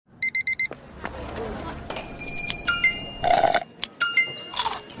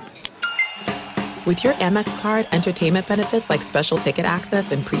With your Amex card, entertainment benefits like special ticket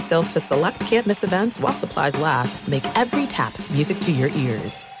access and pre-sales to select can't-miss events while supplies last make every tap music to your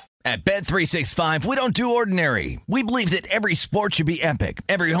ears. At Bet365, we don't do ordinary. We believe that every sport should be epic.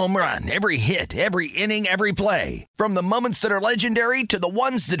 Every home run, every hit, every inning, every play. From the moments that are legendary to the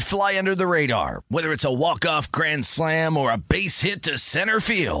ones that fly under the radar. Whether it's a walk-off grand slam or a base hit to center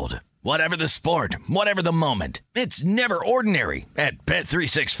field. Whatever the sport, whatever the moment. It's never ordinary at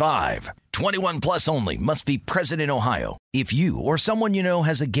Bet365. 21 plus only. Must be present in Ohio. If you or someone you know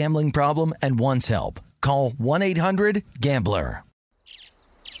has a gambling problem and wants help, call 1-800-GAMBLER.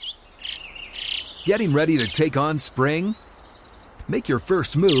 Getting ready to take on spring? Make your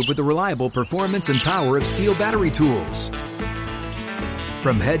first move with the reliable performance and power of Steel battery tools.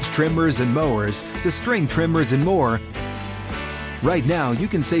 From hedge trimmers and mowers to string trimmers and more, right now you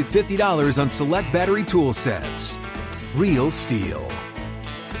can save $50 on select battery tool sets. Real Steel.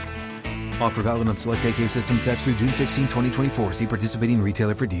 Offer valid on select AK system sets through June 16, 2024. See participating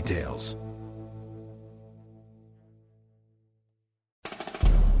retailer for details.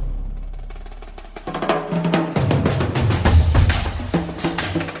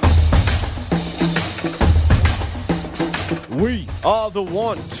 We are the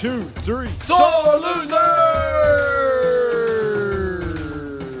 1, 2, 3 Sore Losers!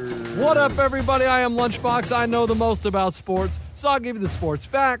 What up, everybody? I am Lunchbox. I know the most about sports, so I'll give you the sports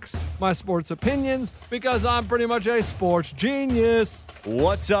facts, my sports opinions, because I'm pretty much a sports genius.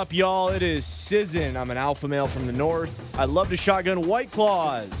 What's up, y'all? It is Sizzin. I'm an alpha male from the north. I love to shotgun White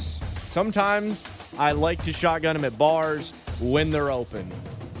Claws. Sometimes I like to shotgun them at bars when they're open.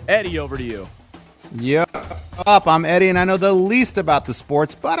 Eddie, over to you. Up, I'm Eddie, and I know the least about the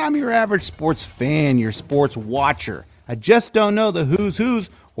sports, but I'm your average sports fan, your sports watcher. I just don't know the who's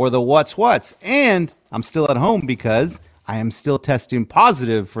or the what's, and I'm still at home because I am still testing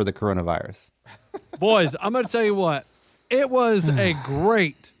positive for the coronavirus. Boys, I'm going to tell you what. It was a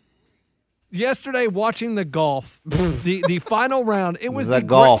great yesterday watching the golf, the final round. It was the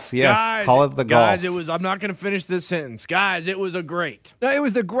golf, yes. Guys, call it the golf. Guys, I'm not going to finish this sentence. Guys, it was a great. No, it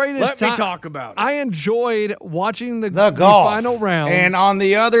was the greatest. Let me talk about it. I enjoyed watching the golf. final round. And on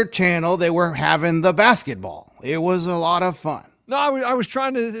the other channel, they were having the basketball. It was a lot of fun. No, I was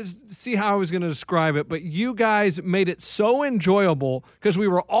trying to see how I was going to describe it, but you guys made it so enjoyable because we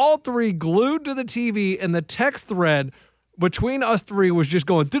were all three glued to the TV, and the text thread between us three was just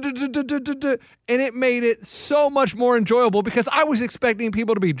going, and it made it so much more enjoyable because I was expecting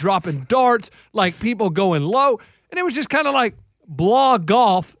people to be dropping darts, like people going low, and it was just kind of like blah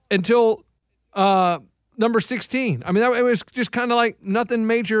golf until number 16. I mean, it was just kind of like nothing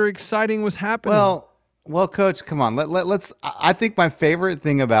major exciting was happening. Well, Coach, come on. Let's. I think my favorite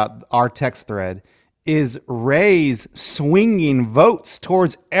thing about our text thread is Ray's swinging votes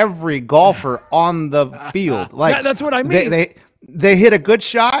towards every golfer on the field. Like yeah, that's what I mean. They hit a good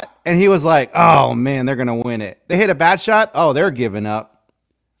shot, and he was like, "Oh man, they're gonna win it." They hit a bad shot. Oh, they're giving up.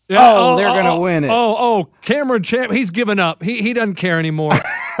 Yeah, they're gonna win it. Cameron Champ, he's given up. He doesn't care anymore.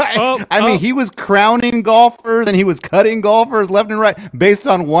 I mean, he was crowning golfers and he was cutting golfers left and right based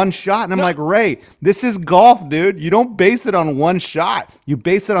on one shot. And I'm like, Ray, this is golf, dude. You don't base it on one shot. You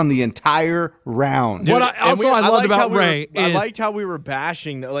base it on the entire round. Dude, what I loved about Ray is I liked how we were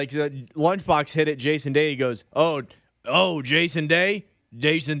bashing. Like Lunchbox hit it. Jason Day. He goes, "Oh, Jason Day.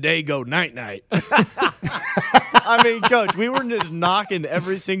 Jason Day go night." I mean, Coach, we were just knocking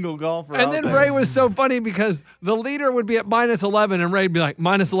every single golfer and out then there. Ray was so funny because the leader would be at -11, and Ray'd be like,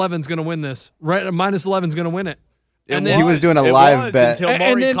 -11's going to win this. Right, -11's going to win it. And then he was doing a live bet.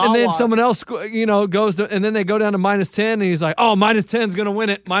 And then someone else, goes to, and then they go down to -10, and he's like, "Oh, -10's going to win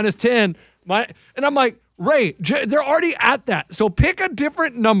it. -10." And I'm like, Ray, they're already at that. So pick a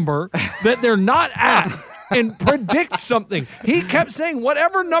different number that they're not at. And predict something. He kept saying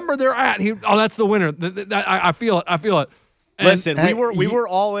whatever number they're at. That's the winner. I feel it. And listen, we were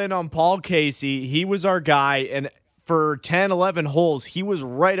all in on Paul Casey. He was our guy, and for 10, 11 holes, he was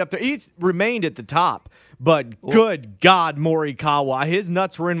right up there. He remained at the top, but good God, Morikawa, his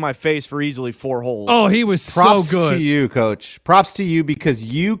nuts were in my face for easily 4 holes. Oh, he was Props so good. Props to you, Coach. Props to you because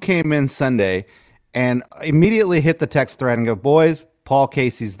you came in Sunday and immediately hit the text thread and go, boys, Paul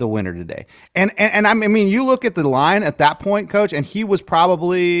Casey's the winner today. And I mean, you look at the line at that point, Coach, and he was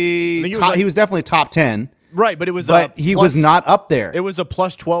probably he was definitely top 10. Right, but he was not up there. It was a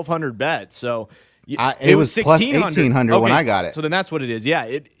plus 1,200 bet. So, It was plus 1,800 when I got it. So then that's what it is.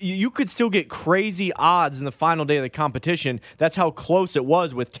 Yeah, you could still get crazy odds in the final day of the competition. That's how close it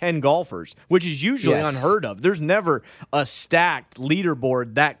was with 10 golfers, which is usually unheard of. There's never a stacked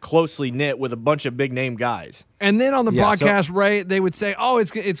leaderboard that closely knit with a bunch of big-name guys. And then on the broadcast, Ray, they would say, oh,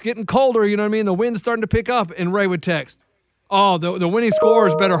 it's getting colder, you know what I mean? The wind's starting to pick up, and Ray would text, oh, the winning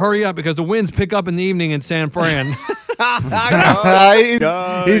scorers better hurry up because the winds pick up in the evening in San Fran.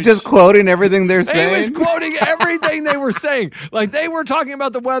 He's just quoting everything they're saying. He was quoting everything they were saying. Like, they were talking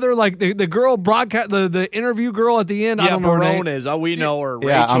about the weather, like the girl broadcast, the interview girl at the end. Yeah, I don't know her name. Barones. Oh, we know her.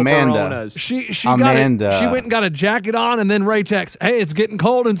 Yeah, Rachel Amanda. Barones. She Amanda. she went and got a jacket on, and then Ray texts, hey, it's getting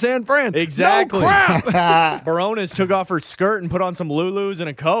cold in San Fran. Exactly. No crap. Barones took off her skirt and put on some Lulus and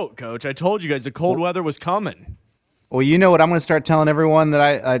a coat, Coach. I told you guys the cold weather was coming. Well, you know what I'm going to start telling everyone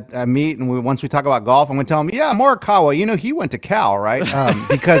that I meet, and once we talk about golf, I'm going to tell them, yeah, Morikawa, he went to Cal, right?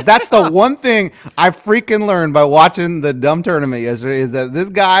 Because that's the one thing I freaking learned by watching the dumb tournament yesterday is that this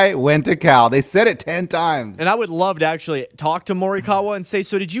guy went to Cal. They said it 10 times. And I would love to actually talk to Morikawa and say,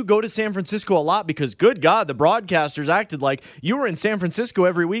 so did you go to San Francisco a lot? Because, good God, the broadcasters acted like you were in San Francisco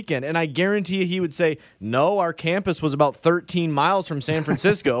every weekend. And I guarantee you he would say, no, our campus was about 13 miles from San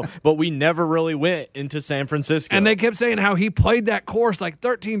Francisco, but we never really went into San Francisco. And they kept saying how he played that course like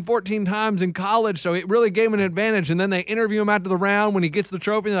 13, 14 times in college, so it really gave him an advantage. And then they interview him after the round when he gets the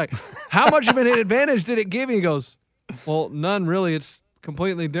trophy. They're like, how much of an advantage did it give you? He goes, well, none really. It's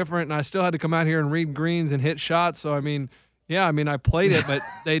completely different, and I still had to come out here and read greens and hit shots. So, I played it, but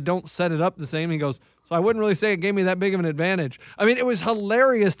they don't set it up the same. He goes, so I wouldn't really say it gave me that big of an advantage. I mean, it was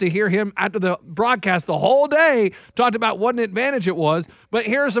hilarious to hear him after the broadcast the whole day talked about what an advantage it was. But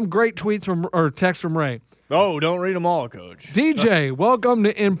here are some great tweets or texts from Ray. Oh, don't read them all, Coach. DJ, welcome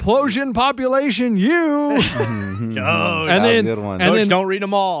to Implosion Population U. And then, good one. Coach, don't read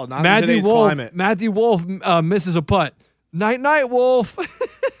them all. Not in Matthew today's Wolf. climate. Matthew Wolf misses a putt. Night, Wolf.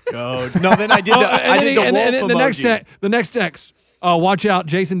 Coach. No, then I did the wolf emoji. The next text. Oh, watch out,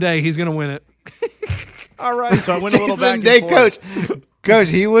 Jason Day. He's gonna win it. All right, so I went a little back Jason Day, and forth. Coach,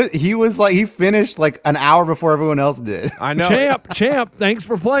 he was like, he finished like an hour before everyone else did. I know. Champ, thanks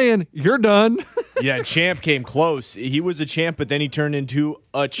for playing. You're done. Yeah, Champ came close. He was a champ, but then he turned into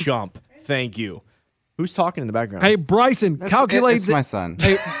a chump. Thank you. Who's talking in the background? Hey, Bryson, calculate It's my son.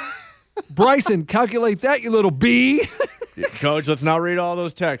 Hey, Bryson, calculate that, you little bee. Coach, let's not read all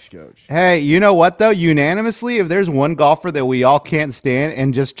those texts, Coach. Hey, you know what, though? Unanimously, if there's one golfer that we all can't stand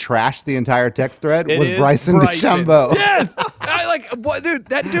and just trash the entire text thread, was Bryson DeChambeau. Yes. Dude,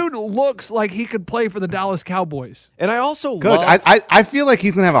 that dude looks like he could play for the Dallas Cowboys. And I also Coach, love... I feel like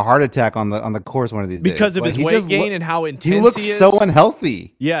he's going to have a heart attack on the course one of these days. Because of his weight gain and how intense he is. He looks so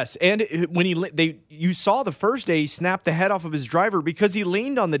unhealthy. Yes, and when you saw the first day he snapped the head off of his driver because he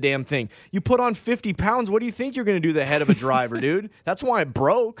leaned on the damn thing. You put on 50 pounds, what do you think you're going to do the head of a driver, dude? That's why it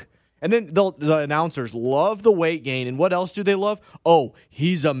broke. And then the announcers love the weight gain. And what else do they love? Oh,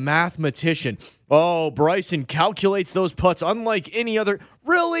 he's a mathematician. Oh, Bryson calculates those putts unlike any other.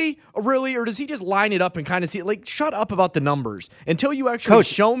 Really? Or does he just line it up and kind of see it? Like, shut up about the numbers. Until you actually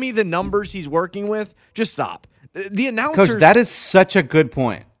show me the numbers he's working with, just stop. The announcers... Coach, that is such a good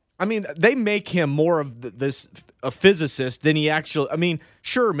point. I mean, they make him more of a physicist than he actually... I mean,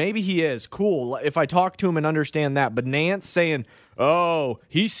 sure, maybe he is. Cool, if I talk to him and understand that. But Nance saying, oh,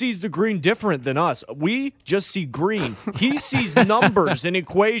 he sees the green different than us. We just see green. He sees numbers and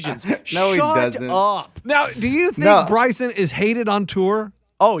equations. No, Shut he doesn't. up. Now, do you think Bryson is hated on tour?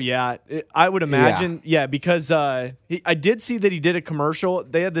 Oh, yeah. I would imagine. Yeah, because I did see that he did a commercial.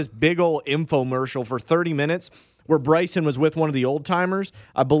 They had this big old infomercial for 30 minutes where Bryson was with one of the old timers.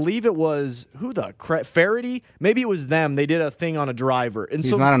 I believe it was Faraday. Maybe it was them. They did a thing on a driver. And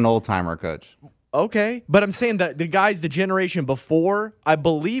He's not an old timer, Coach. Okay, but I'm saying that the generation before, I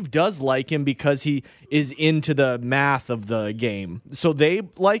believe, does like him because he is into the math of the game. So they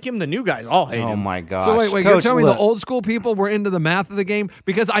like him. The new guys all hate him. Oh, my gosh. So wait, Coach, you're telling me the old school people were into the math of the game?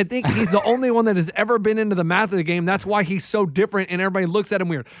 Because I think he's the only one that has ever been into the math of the game. That's why he's so different and everybody looks at him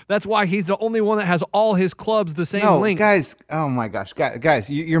weird. That's why he's the only one that has all his clubs the same length. Guys, oh my gosh. Guys,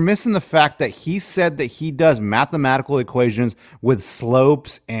 you're missing the fact that he said that he does mathematical equations with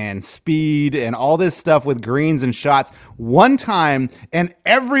slopes and speed and all this stuff with greens and shots one time, and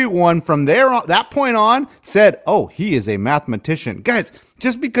everyone from that point on said, oh, he is a mathematician. Guys,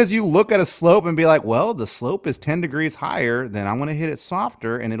 just because you look at a slope and be like, well, the slope is 10 degrees higher, then I'm going to hit it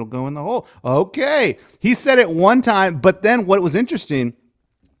softer and it'll go in the hole. Okay. He said it one time, but then what was interesting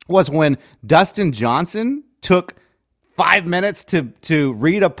was when Dustin Johnson took 5 minutes to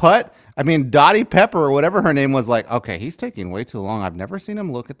read a putt, I mean, Dottie Pepper or whatever her name was, like, okay, he's taking way too long. I've never seen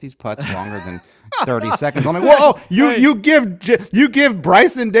him look at these putts longer than 30 seconds. I'm like, whoa, you give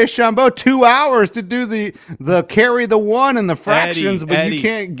Bryson DeChambeau 2 hours to do the carry the one and the fractions, but you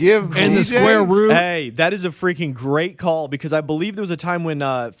can't give and the square root. Hey, that is a freaking great call, because I believe there was a time when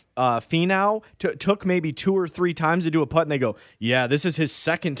Finau took maybe 2 or 3 times to do a putt, and they go, yeah, this is his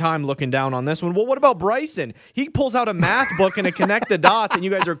second time looking down on this one. Well, what about Bryson? He pulls out a math book and a connect the dots, and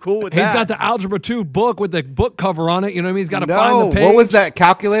you guys are cool with that. He's got the Algebra 2 book with the book cover on it. You know what I mean? He's got to find the page. What was that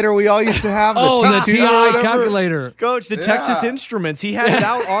calculator we all used to have? The T2 TI or whatever? calculator. Coach, the Texas Instruments. He had it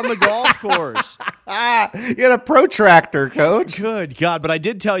out on the golf course. You had a protractor, Coach. Good God. But I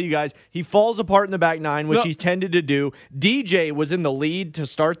did tell you guys, he falls apart in the back nine, which he's tended to do. DJ was in the lead to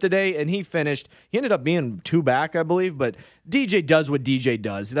start the day, and he finished. He ended up being 2 back, I believe, but DJ does what DJ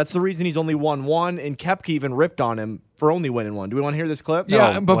does. That's the reason he's only won 1, and Koepka even ripped on him for only winning 1. Do we want to hear this clip?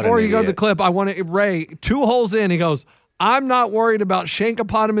 Yeah, Oh, before what you an go to the idiot. clip, I want to, Ray, 2 holes in, he goes, I'm not worried about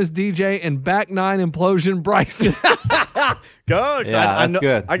Shankopotamus DJ and back 9 implosion Bryson. Coach, Yeah, I that's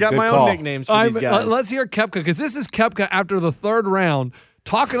good. I got Good my call. own nicknames for these guys. Let's hear Koepka, because this is Koepka after the 3rd round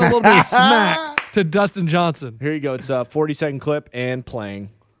talking a little bit of smack to Dustin Johnson. Here you go. It's a 40-second clip and playing.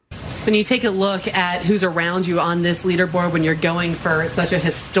 When you take a look at who's around you on this leaderboard when you're going for such a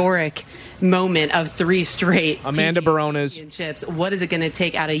historic moment of 3 straight Amanda PGA Barones. championships, what is it going to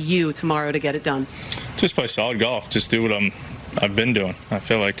take out of you tomorrow to get it done? Just play solid golf. Just do what I've been doing. I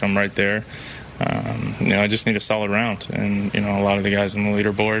feel like I'm right there. I just need a solid round. And a lot of the guys on the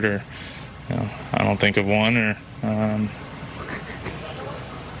leaderboard are, I don't think of one or.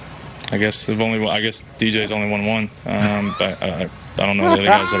 I guess DJ's only won 1. But I don't know the other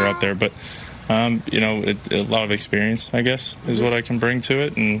guys that are out there, but a lot of experience, I guess, is what I can bring to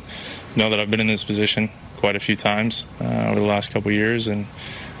it, and know that I've been in this position quite a few times over the last couple of years, and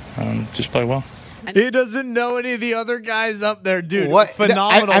just play well. He doesn't know any of the other guys up there, dude. What?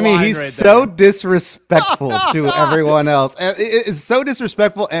 Phenomenal. I mean, line he's right so there. disrespectful to everyone else. And it's so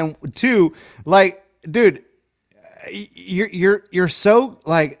disrespectful, and 2, like, dude, you're so,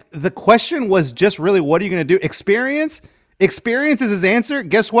 like, the question was just really, what are you going to do? Experience is his answer.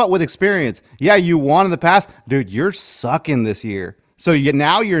 Guess what? With experience, yeah, you won in the past, dude. You're sucking this year. So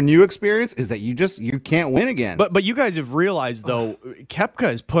now your new experience is that you can't win again. But you guys have realized, though, Koepka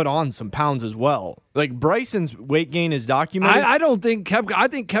has put on some pounds as well. Like, Bryson's weight gain is documented. I don't think Koepka, I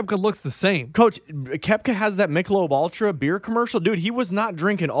think Koepka looks the same. Coach, Koepka has that Michelob Ultra beer commercial. Dude, he was not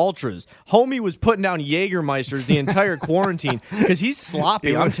drinking Ultras. Homie was putting down Jägermeisters the entire quarantine because he's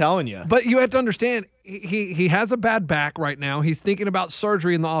sloppy, I'm telling you. But you have to understand, he has a bad back right now. He's thinking about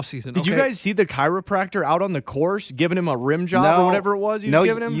surgery in the offseason. Did you guys see the chiropractor out on the course giving him a rim job or whatever it was he was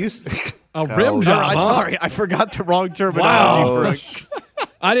giving him? A rim job? Huh? Sorry, I forgot the wrong terminology for it.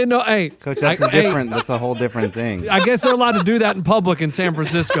 I didn't know. Hey, Coach, that's that's a whole different thing. I guess they're allowed to do that in public in San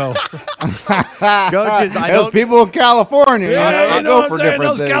Francisco. Coaches, Those people in California, Yeah, I go for different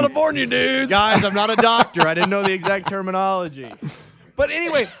those things. California dudes. Guys, I'm not a doctor. I didn't know the exact terminology. But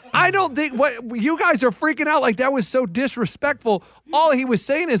anyway, I don't think what you guys are freaking out like that was so disrespectful. All he was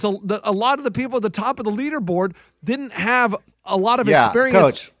saying is a lot of the people at the top of the leaderboard didn't have a lot of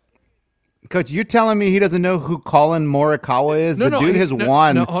experience. Coach, you telling me he doesn't know who Colin Morikawa is? No, the dude has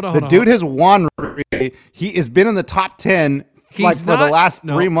won. Hold on. Has won. He has been in the top 10 for the last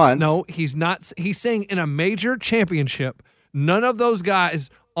 3 months. No, he's not. He's saying in a major championship, none of those guys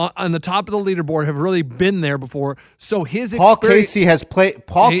on the top of the leaderboard have really been there before. So his Casey has played.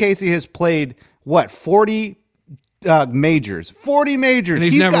 Casey has played what 40 majors. 40 majors. And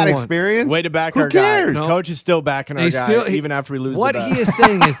he's got never won. experience. Way to back Who our cares? guy. No. Coach is still backing our guy, even after we lose What the bet. he is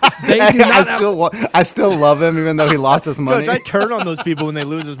saying is they do not I still love him, even though he lost his money. Coach, I turn on those people when they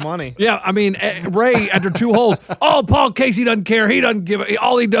lose his money. Yeah, I mean, Ray, after 2 holes, Paul Casey doesn't care. He doesn't give it.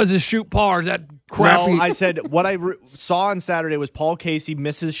 All he does is shoot pars. That crappy. No, I said what I saw on Saturday was Paul Casey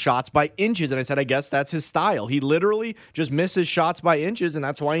misses shots by inches, and I said, I guess that's his style. He literally just misses shots by inches, and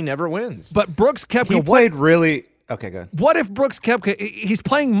that's why he never wins. But Brooks Koepka, he played really. Okay, good. What if Brooks Koepka, he's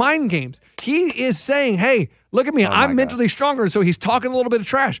playing mind games. He is saying, hey, look at me. I'm mentally stronger. So he's talking a little bit of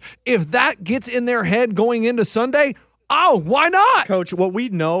trash. If that gets in their head going into Sunday, why not? Coach, what we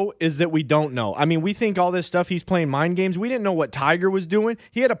know is that we don't know. I mean, we think all this stuff, he's playing mind games. We didn't know what Tiger was doing.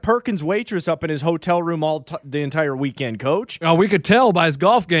 He had a Perkins waitress up in his hotel room the entire weekend, Coach. Oh, we could tell by his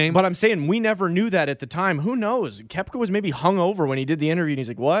golf game. But I'm saying we never knew that at the time. Who knows? Koepka was maybe hungover when he did the interview, and he's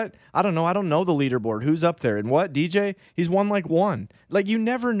like, what? I don't know. I don't know the leaderboard. Who's up there? And what? DJ? He's won like 1. Like, you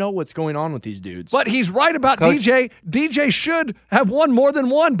never know what's going on with these dudes. But he's right about Coach. DJ. DJ should have won more than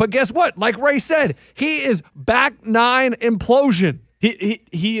 1. But guess what? Like Ray said, he is back 9 implosion.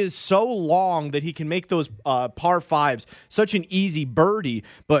 He is so long that he can make those par fives such an easy birdie,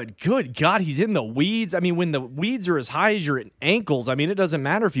 but good God, he's in the weeds. I mean, when the weeds are as high as your ankles, I mean, it doesn't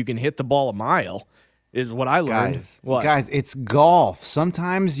matter if you can hit the ball a mile, is what I learned. Guys, it's golf.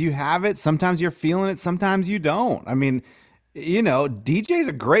 Sometimes you have it, sometimes you're feeling it, sometimes you don't. I mean, you know, DJ's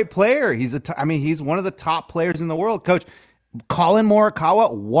a great player. He's one of the top players in the world, Coach. Colin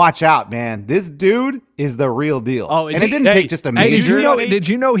Morikawa, watch out, man. This dude is the real deal. Oh, and it didn't take just a major. Did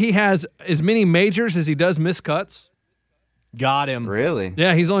you know he has as many majors as he does missed cuts? Got him. Really?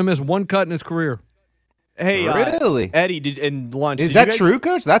 Yeah, he's only missed one cut in his career. Hey, really? Eddie, in lunch. Is that true,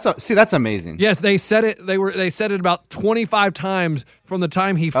 Coach? That's amazing. Yes, they said it. They said it about 25 times from the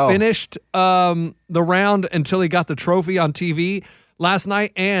time he finished the round until he got the trophy on TV last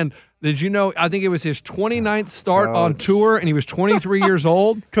night. And did you know, I think it was his 29th start on tour, and he was 23 years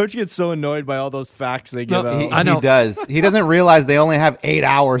old. Coach gets so annoyed by all those facts they give out. I know. He does. He doesn't realize they only have 8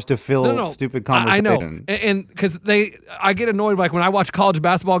 hours to fill stupid conversation. I know. And because I get annoyed like when I watch college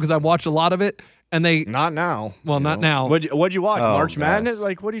basketball because I watch a lot of it. And they not now. Well, not now. What'd you watch? March Madness?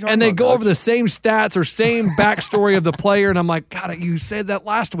 Like, what are you talking about? And they go Coach? over the same stats or same backstory of the player, and I'm like, God, you said that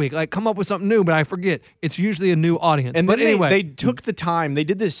last week. Like, come up with something new, but I forget. It's usually a new audience. And but then anyway, they took the time. They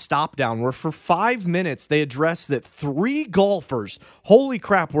did this stop down where for 5 minutes they addressed that 3 golfers, holy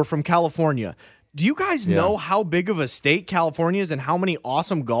crap, were from California. Do you guys know how big of a state California is and how many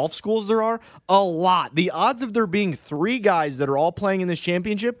awesome golf schools there are? A lot. The odds of there being 3 guys that are all playing in this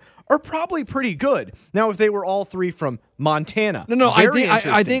championship are probably pretty good. Now, if they were all 3 from Montana. No,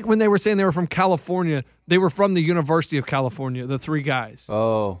 I think when they were saying they were from California, they were from the University of California, the 3 guys.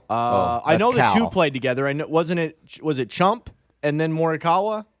 I know the 2 played together. I know, was it Chump and then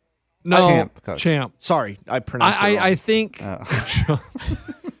Morikawa? No, Champ. Sorry, I pronounced it wrong. I think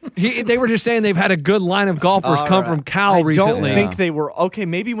they were just saying they've had a good line of golfers come from Cal recently. I don't think they were. Okay,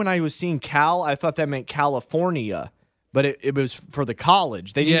 maybe when I was seeing Cal, I thought that meant California. But it was for the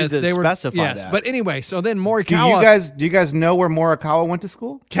college. They needed to specify that. But anyway, so then Morikawa. Do you guys know where Morikawa went to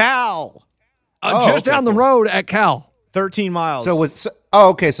school? Cal. Just down the road at Cal. 13 miles.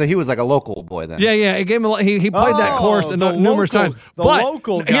 Okay. So he was like a local boy then. Yeah. It gave him. He played that course numerous times. But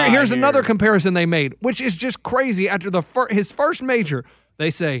here's another comparison they made, which is just crazy. After his first major, they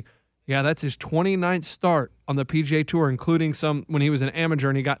say, yeah, that's his 29th start on the PGA Tour, including some when he was an amateur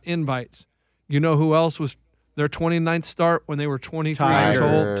and he got invites. You know who else was their 29th start when they were 23 years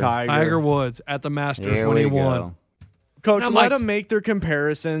old? Tiger Woods at the Masters when he won. Coach, let them make their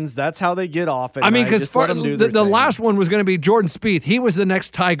comparisons. That's how they get off at night. Because the last one was going to be Jordan Spieth. He was the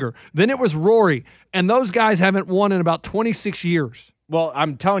next Tiger. Then it was Rory. And those guys haven't won in about 26 years. Well,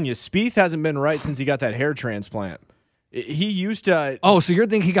 I'm telling you, Spieth hasn't been right since he got that hair transplant. He used to. Oh, so you're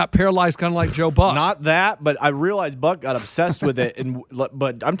thinking he got paralyzed kind of like Joe Buck? Not that, but I realized Buck got obsessed with it.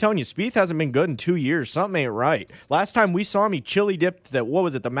 But I'm telling you, Spieth hasn't been good in 2 years. Something ain't right. Last time we saw him, he chili dipped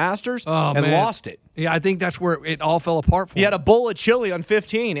the Masters and lost it. Yeah, I think that's where it all fell apart for him. He had a bowl of chili on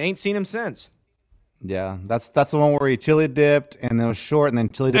 15. Ain't seen him since. Yeah, that's the one where he chili dipped and then was short and then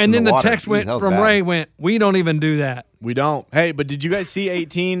chili dipped. And then the water. text from Ray went, "We don't even do that. We don't." Hey, but did you guys see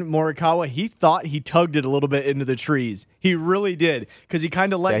 18 Morikawa? He thought he tugged it a little bit into the trees. He really did because he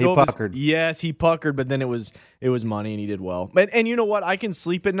kind of let go. He puckered. Yes, he puckered, but then it was money and he did well. And you know what? I can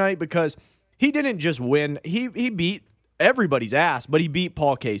sleep at night because he didn't just win. He beat everybody's ass, but he beat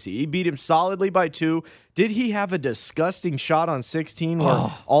Paul Casey. He beat him solidly by 2. Did he have a disgusting shot on 16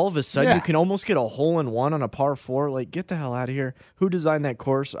 where all of a sudden you can almost get a hole-in-one on a par 4? Like, get the hell out of here. Who designed that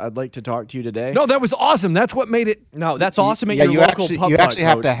course? I'd like to talk to you today. No, that was awesome. That's what made it. No, that's awesome at your local pub. You actually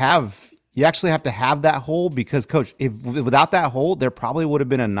have to have that hole because, Coach, without that hole, there probably would have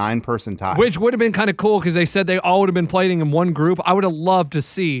been a 9-person tie. Which would have been kind of cool because they said they all would have been playing in one group. I would have loved to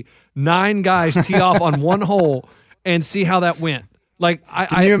see 9 guys tee off on one hole and see how that went. Like,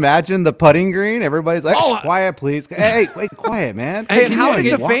 Can you imagine the putting green? Everybody's like, quiet, please. Hey, wait, quiet, man. Hey, how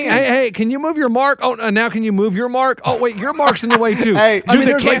did the fans? Hey, can you move your mark? Oh, now can you move your mark? Oh, wait, your mark's in the way too. Hey,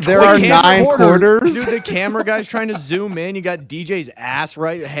 there are 9 quarters. Dude, the camera guy's trying to zoom in. You got DJ's ass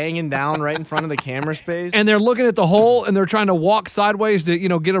hanging down right in front of the camera space. And they're looking at the hole and they're trying to walk sideways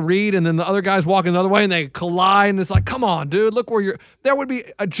to, get a read, and then the other guy's walking another way and they collide, and it's like, come on, dude, look where you're. There would be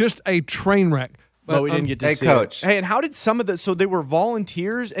just a train wreck. But we didn't get to see Coach. It. Hey, and how did some of the – so they were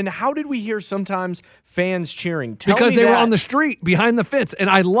volunteers, and how did we hear sometimes fans cheering? Because they were on the street behind the fence, and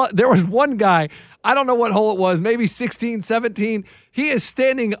there was one guy, I don't know what hole it was, maybe 16, 17. He is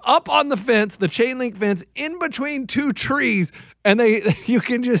standing up on the fence, the chain link fence, in between 2 trees, And you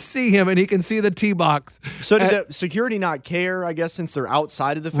can just see him, and he can see the tee box. So did the security not care? I guess since they're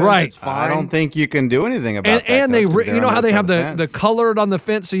outside of the fence, Right. it's fine. I don't think you can do anything about that. And they, Coach, if you know they're how on they the have side of the fence. colored on the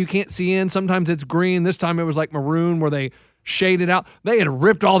fence so you can't see in. Sometimes it's green. This time it was like maroon where they shaded out. They had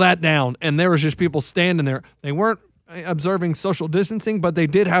ripped all that down, and there was just people standing there. They weren't observing social distancing, but they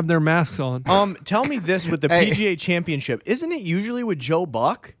did have their masks on. Tell me this with the Hey. PGA Championship, isn't it usually with Joe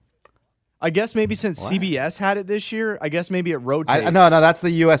Buck? I guess maybe since CBS had it this year, I guess maybe it rotates. No, that's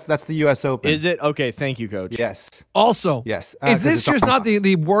the U.S. That's the U.S. Open. Is it? Okay, thank you, Coach. Yes. Also, Yes. is 'cause this it's just on not Fox.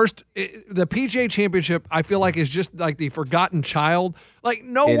 the worst? The PGA Championship, I feel like, is just like the forgotten child. Like,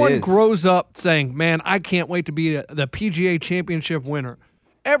 no It one is. grows up saying, man, I can't wait to be the PGA Championship winner.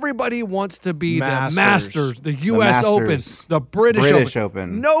 Everybody wants to be the Masters, the U.S. Open, Masters. the British British Open.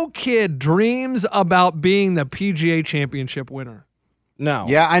 Open. No kid dreams about being the PGA Championship winner. No.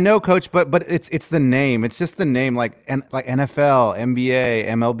 Yeah, I know, Coach, but it's the name. It's just the name, like NFL, NBA,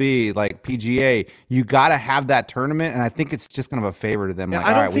 MLB, like PGA. You got to have that tournament, and I think it's just kind of a favor to them. Yeah, Like, I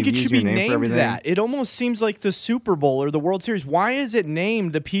all don't right, think we've it should used be your name for named everything. that. It almost seems like the Super Bowl or the World Series. Why is it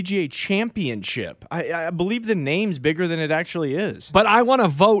named the PGA Championship? I believe the name's bigger than it actually is. But I want to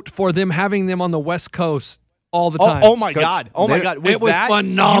vote for them having them on the West Coast all the time. Oh my Coach, God. Oh my they- God. With it was that,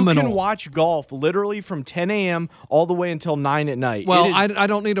 phenomenal. You can watch golf literally from 10 a.m. all the way until 9 at night. Well, It is- I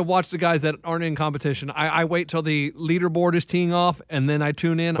don't need to watch the guys that aren't in competition. I wait till the leaderboard is teeing off, and then I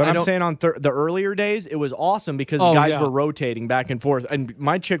tune in. But I I'm don't, saying on the earlier days, it was awesome because Oh, guys yeah. were rotating back and forth. And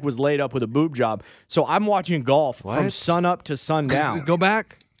my chick was laid up with a boob job. So I'm watching golf from What? sun up to sundown. go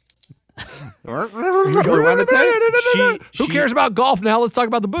back. Rewind the tape. Who cares about golf now? Let's talk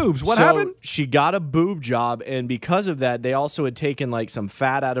about the boobs. What So happened? She got a boob job, and because of that, they also had taken like some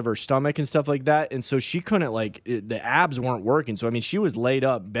fat out of her stomach and stuff like that, and so she couldn't the abs weren't working. So I mean, she was laid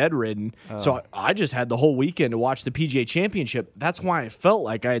up, bedridden. So I just had the whole weekend to watch the PGA Championship. That's why I felt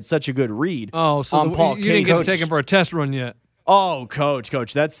like I had such a good read. Oh, so on Paul you didn't get Casey. taken for a test run yet. Oh, coach,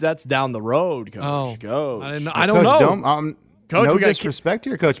 that's down the road, coach. Oh, Coach. I don't Coach, know. Coach, no we gotta disrespect to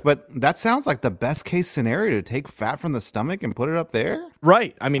your coach, but that sounds like the best case scenario to take fat from the stomach and put it up there.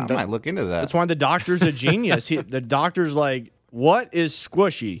 Right. I mean, I might look into that. that's why the doctor's a genius. The doctor's like, what is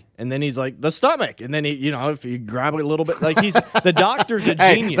squishy? And then he's like, the stomach. And then he, if you grab it a little bit, like the doctor's a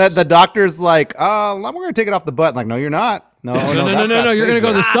Hey, genius. the doctor's like, we're going to take it off the butt. Like, no, you're not. No, No. that You're going to stays go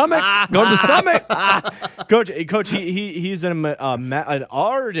to the there. stomach. Go to the stomach. Coach, he's an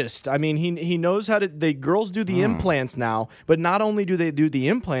artist. I mean, he knows how to. The girls do the implants now, but not only do they do the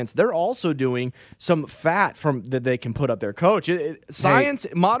implants, they're also doing some fat that they can put up there. Coach, science,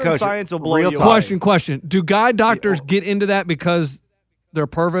 modern Coach, science will blow real you talk. away. Question. Do guy doctors get into that because they're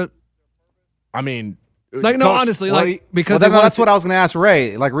pervert? I mean, Like, no, Coach, honestly, Well, like, because well, they wanna that's see- what I was going to ask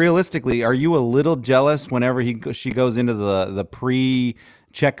Ray. Like, realistically, are you a little jealous whenever she goes into the pre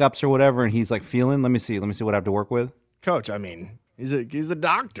checkups or whatever, and he's like feeling? Let me see what I have to work with. Coach, I mean, he's a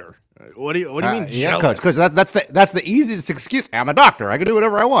doctor. What do you mean? Yeah, jealous? Coach. Because that's the easiest excuse. Hey, I'm a doctor. I can do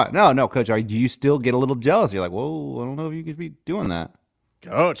whatever I want. No, Coach. Do you still get a little jealous? You're like, whoa, I don't know if you could be doing that.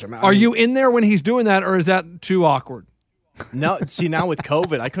 Coach, Are you in there when he's doing that, or is that too awkward? No, see now with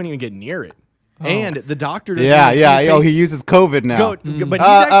COVID, I couldn't even get near it. And the doctor doesn't Yeah. even see face- He uses COVID now. Coach, but he's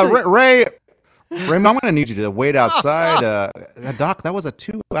actually Ray, I'm going to need you to wait outside. Doc, that was a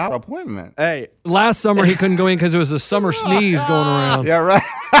 2-hour appointment. hey, Last summer he couldn't go in because there was a summer sneeze going around. Yeah, right.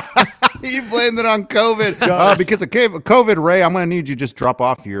 You blamed it on COVID. Because of COVID, Ray, I'm going to need you to just drop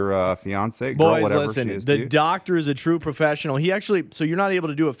off your fiance, girl, boys, whatever listen, she is. the to you. doctor is a true professional. He actually, so you're not able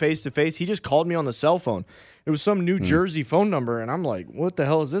to do it face to face. He just called me on the cell phone. It was some New Jersey phone number, and I'm like, what the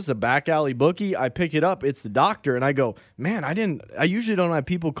hell is this? A back alley bookie? I pick it up. It's the doctor, and I go, man, I usually don't have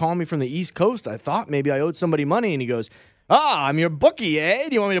people call me from the East Coast. I thought maybe I owed somebody money, and he goes, I'm your bookie, eh?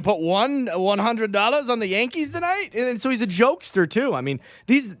 Do you want me to put $100 on the Yankees tonight? And so he's a jokester too. I mean,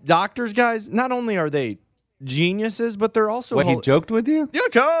 these doctors, guys, not only are they geniuses, but they're also What, he joked with you? yeah,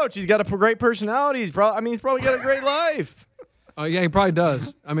 coach. He's got a great personality. He's probably got a great life. Yeah, he probably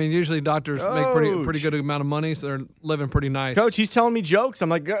does. I mean, usually doctors make pretty Coach. good amount of money, so they're living pretty nice. Coach, he's telling me jokes. I'm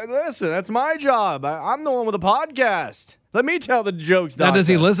like, listen, that's my job. I'm the one with a podcast. Let me tell the jokes, now, doctor. does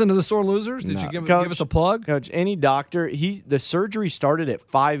he listen to the Sore Losers? Did you give us a plug? Coach, any doctor, the surgery started at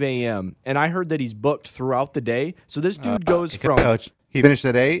 5 a.m., and I heard that he's booked throughout the day. So this dude goes from Coach, he finished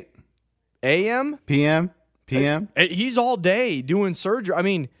at 8 a.m. p.m. p.m. He's all day doing surgery. I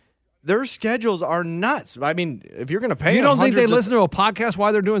mean, Their schedules are nuts. I mean, if you're going to pay, You don't think they hundreds of- listen to a podcast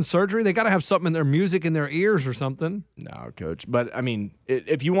while they're doing surgery? They got to have something in their music in their ears or something. No, coach. But I mean,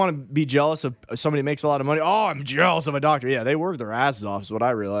 if you want to be jealous of somebody who makes a lot of money, I'm jealous of a doctor. Yeah, they work their asses off. Is what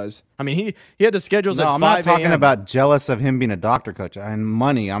I realized. I mean, he had the schedules No, at 5 I'm not talking a.m. about jealous of him being a doctor, coach, and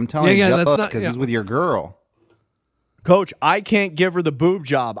money. I'm telling Yeah, you, that's jealous not- because yeah. he's with your girl. Coach, I can't give her the boob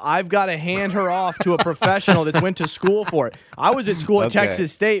job. I've got to hand her off to a professional that's went to school for it. I was at school at Okay.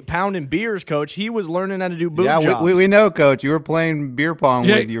 Texas State pounding beers, coach. He was learning how to do boob Yeah, jobs. we know, coach. You were playing beer pong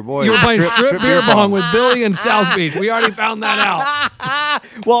with your boys. You were playing strip beer pong with Billy in South Beach. We already found that out.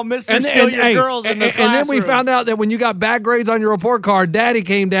 Well, Mr. Steal Your Girls in the and then we classroom. found out that when you got bad grades on your report card, Daddy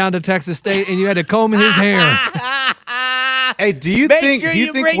came down to Texas State and you had to comb his hair. Hey, do you Make think? sure do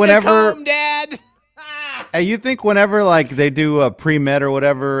you think bring whenever? the comb, Dad. Hey, you think whenever like they do a pre-med or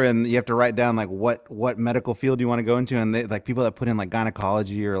whatever, and you have to write down like what medical field you want to go into, and they, like people that put in like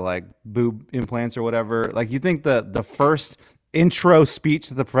gynecology or like boob implants or whatever, like you think the first intro speech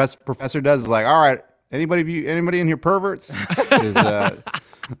that the professor does is like, all right, anybody in here perverts? Is,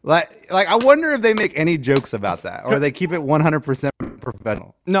 like I wonder if they make any jokes about that, or they keep it 100%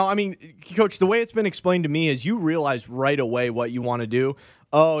 professional. No, I mean, Coach, the way it's been explained to me is you realize right away what you want to do.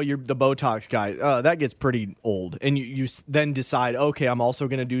 Oh, you're the Botox guy. That gets pretty old. And you then decide, okay, I'm also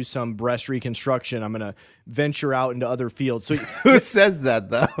going to do some breast reconstruction. I'm going to venture out into other fields. So Who says that,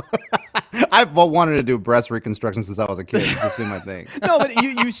 though? I've wanted to do breast reconstruction since I was a kid. It's just been my thing. no, but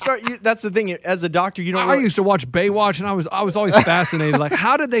you start. That's the thing. As a doctor, you don't. I used to watch Baywatch, and I was always fascinated. Like,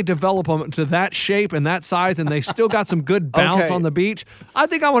 how did they develop them to that shape and that size, and they still got some good bounce Okay. on the beach? I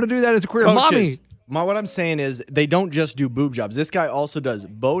think I want to do that as a career. Coaches, Mommy, what I'm saying is they don't just do boob jobs. This guy also does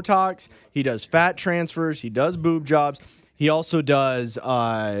Botox. He does fat transfers. He does boob jobs. He also does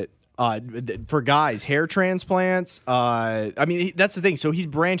for guys hair transplants. I mean, that's the thing. So he's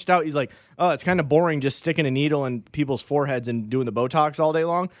branched out. He's like, oh, it's kind of boring just sticking a needle in people's foreheads and doing the Botox all day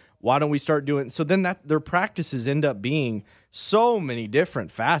long. Why don't we start doing? So then their practices end up being so many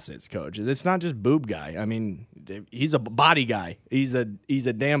different facets, coach. It's not just boob guy. I mean, he's a body guy. He's a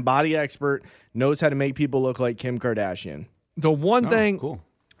damn body expert. Knows how to make people look like Kim Kardashian. the one thing Cool.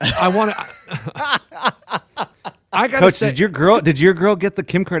 I want to. I gotta Coach, say, did your girl get the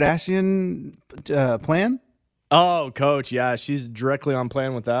Kim Kardashian plan? Oh, coach, yeah, she's directly on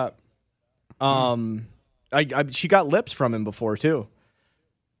plan with that. She got lips from him before too.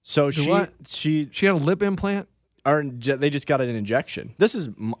 So what? she had a lip implant. or they just got an injection. This is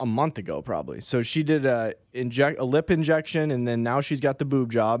a month ago probably. So she did a lip injection, and then now she's got the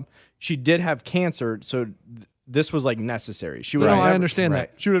boob job. She did have cancer, so this was like necessary. She would No, have I never, understand right.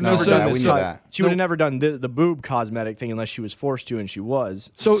 that. She would have No, never yeah, done we this. knew that. She would have never done the boob cosmetic thing unless she was forced to, and she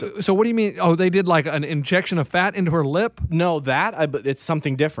was. So what do you mean? Oh, they did like an injection of fat into her lip? No, but it's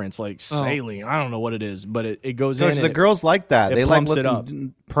something different. It's like saline. I don't know what it is, but it goes Coach, in. the girls like that. it They like plumps it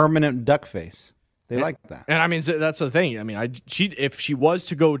looking permanent duck face. They like that. And I mean, so that's the thing. I mean, if she was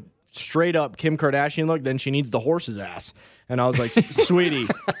to go straight up Kim Kardashian look, then she needs the horse's ass. And I was like, sweetie,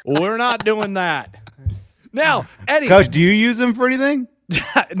 we're not doing that. Now, Eddie, Coach, do you use them for anything?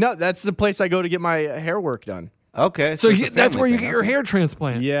 No, that's the place I go to get my hair work done. Okay. so it's a that's family where you thing, get your okay. hair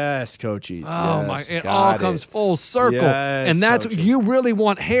transplant. Yes, coaches. Oh yes. my! It all got comes it. full circle, Yes, and that's coaches. you really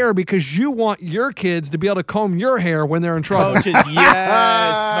want hair because you want your kids to be able to comb your hair when they're in trouble. Coaches,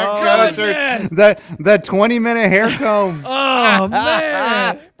 yes. Goodness. The 20-minute hair comb. Oh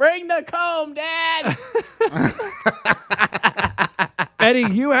man, Bring the comb, Dad.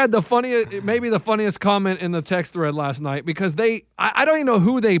 Eddie, you had maybe the funniest comment in the text thread last night because I don't even know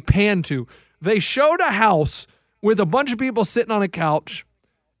who they panned to. They showed a house with a bunch of people sitting on a couch,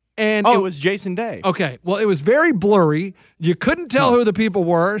 and Oh, it was Jason Day. okay. Well, it was very blurry. You couldn't tell who the people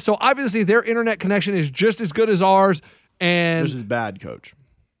were, so obviously their internet connection is just as good as ours. And This is bad, coach.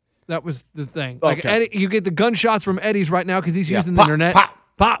 that was the thing. Like Okay. Eddie, you get the gunshots from Eddie's right now because he's using the Pop, internet. pop.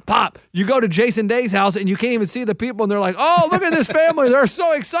 Pop, pop. You go to Jason Day's house and you can't even see the people, and they're like, "Oh, look at this family! They're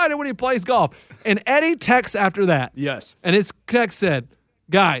so excited when he plays golf." And Eddie texts after that. Yes. And his text said,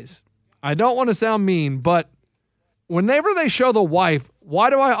 "Guys, I don't want to sound mean, but whenever they show the wife, why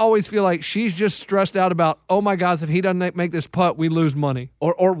do I always feel like she's just stressed out about, oh my gosh, if he doesn't make this putt, we lose money?"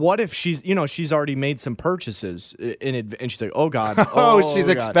 Or what if she's already made some purchases and she's like, oh God. Oh, she's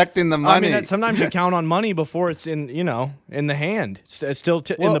God. expecting the I money. mean, sometimes you count on money before it's in the hand. It's still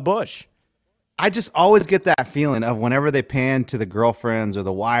in the bush. I just always get that feeling of whenever they pan to the girlfriends or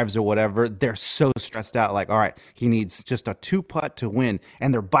the wives or whatever, they're so stressed out. Like, all right, he needs just a 2-putt to win.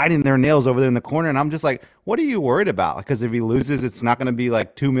 And they're biting their nails over there in the corner. And I'm just like, what are you worried about? Because if he loses, it's not going to be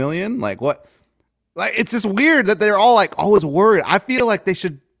like $2 million. Like what? Like, it's just weird that they're all like always worried. I feel like they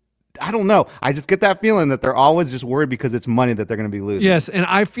should I don't know. I just get that feeling that they're always just worried because it's money that they're going to be losing. Yes, and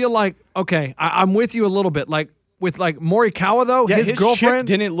I feel like, okay, I'm with you a little bit. Like, with like Morikawa, though, Yeah, his girlfriend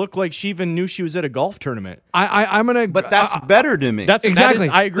didn't look like she even knew she was at a golf tournament. I'm going to... But that's better to me. That's exactly.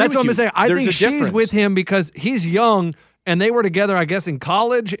 I agree That's with what I'm you. saying. I There's think a she's difference. with him because he's young, and they were together, I guess, in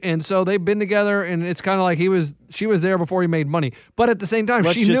college, and so they've been together, and it's kind of like she was there before he made money. But at the same time,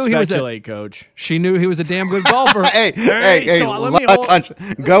 Let's she just knew speculate, Coach. she knew he was a damn good golfer. hey, so let me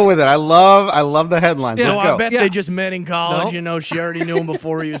hold- go with it. I love the headlines. Yeah. Let's So go. I bet Yeah. they just met in college. No. You know, she already knew him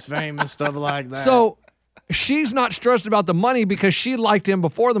before he was famous, stuff like that. So she's not stressed about the money because she liked him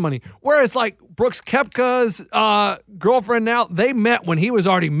before the money. Whereas like Brooks Koepka's girlfriend now, they met when he was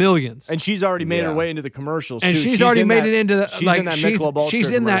already millions. and she's already made Yeah. her way into the commercials, And too. she's already in made that- it into the she's like in that Michelob Ultra she's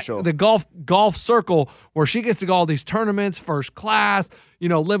in that commercial. the golf circle where she gets to go all these tournaments, first class,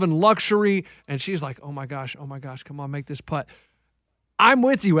 living luxury, and she's like, oh my gosh, come on, make this putt. I'm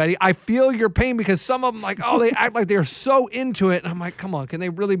with you, Eddie. I feel your pain because some of them, like, they act like they're so into it. And I'm like, come on, can they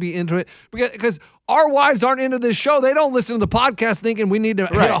really be into it? Because our wives aren't into this show. They don't listen to the podcast thinking we need to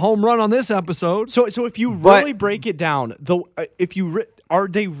hit a home run on this episode. So if you really break it down, are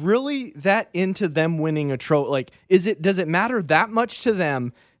they really that into them winning a trophy? Like, does it matter that much to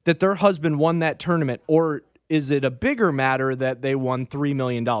them that their husband won that tournament, or is it a bigger matter that they won $3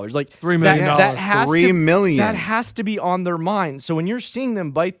 million? Like $3 million. That has $3 million. That has to be on their mind. So when you're seeing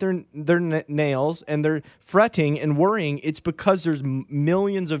them bite their nails and they're fretting and worrying, it's because there's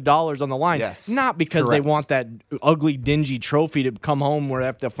millions of dollars on the line. Yes, Not because correct. they want that ugly, dingy trophy to come home where they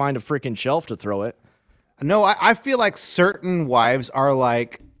have to find a freaking shelf to throw it. No, I feel like certain wives are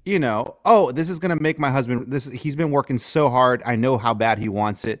like, this is going to make my husband, he's been working so hard. I know how bad he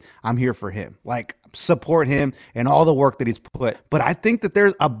wants it. I'm here for him. Like, support him and all the work that he's put. But I think that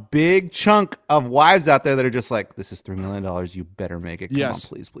there's a big chunk of wives out there that are just like, this is $3 million. You better make it. Come on,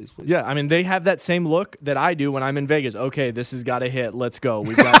 please. Yeah, I mean, they have that same look that I do when I'm in Vegas. Okay, this has got to hit. Let's go.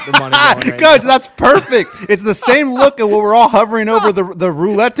 We've got the money going right Coach, now. that's perfect. It's the same look at what we're all hovering over the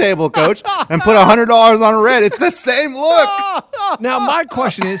roulette table, Coach, and put $100 on a red. It's the same look. Now, my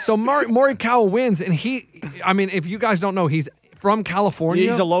question is, so Morikawa wins, and if you guys don't know, he's from California.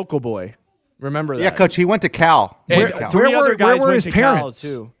 He's a local boy. Remember that. Yeah, Coach, he went to Cal. And Went to Cal. three Where other were guys were went his to Cal, parents?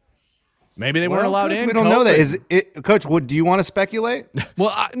 too. Maybe they Well, weren't allowed Coach, in. we don't know that. COVID. Coach, do you want to speculate?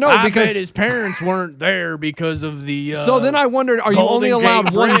 Well, no, I because bet his parents weren't there because of the. so then I wondered, are you Golden only Gate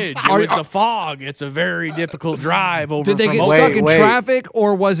allowed one? Bridge. It was the fog. It's a very difficult drive over. Did they from get Wait, stuck in wait. traffic,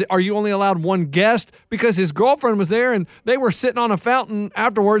 or are you only allowed one guest? Because his girlfriend was there, and they were sitting on a fountain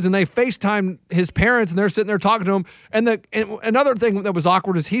afterwards, and they FaceTimed his parents, and they're sitting there talking to him. And another thing that was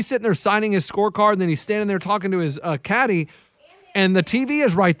awkward is he's sitting there signing his scorecard, and then he's standing there talking to his caddy, and the TV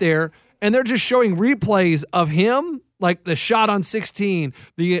is right there, and they're just showing replays of him, like the shot on 16,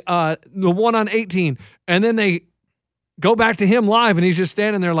 the one on 18, and then they go back to him live, and he's just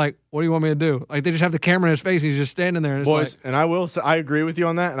standing there like, what do you want me to do? Like, they just have the camera in his face, and he's just standing there. And it's Boys, like, and I will say, I agree with you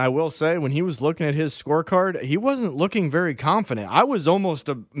on that. And I will say, when he was looking at his scorecard, he wasn't looking very confident. I was almost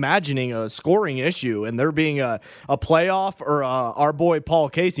imagining a scoring issue and there being a playoff or our boy Paul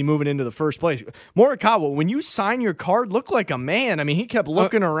Casey moving into the first place. Morikawa, when you sign your card, look like a man. I mean, he kept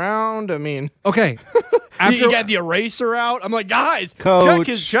looking around. I mean, okay. you got the eraser out. I'm like, guys,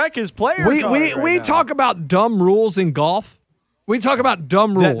 Coach. check his player We card right we now. talk about dumb rules in golf. We talk about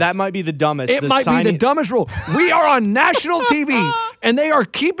dumb rules. That might be the dumbest. It might be the dumbest rule. We are on national TV, and they are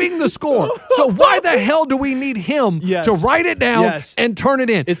keeping the score. So why the hell do we need him Yes. to write it down Yes. and turn it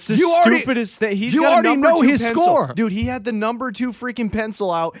in? It's the already- stupidest thing. you got a already number know 2 his pencil. score. Dude, he had the number 2 freaking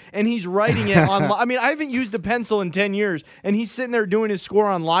pencil out, and he's writing it on. I mean, I haven't used a pencil in 10 years, and he's sitting there doing his score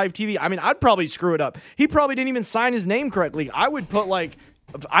on live TV. I mean, I'd probably screw it up. He probably didn't even sign his name correctly. I would put like,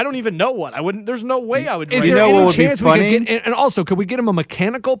 I don't even know what. I wouldn't. There's no way I would. Is write You there know it. what any would be chance we funny? could get? And also, could we get him a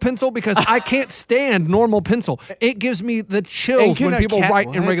mechanical pencil? Because I can't stand normal pencil. It gives me the And chills can when a people cat- write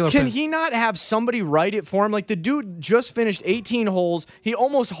in regular Can pencil. he not have somebody write it for him? Like the dude just finished 18 holes. He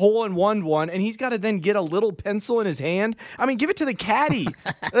almost hole in one, and he's got to then get a little pencil in his hand. I mean, give it to the caddy.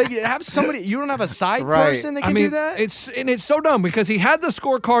 Like, have somebody. You don't have a side Right. person that can do that. It's so dumb because he had the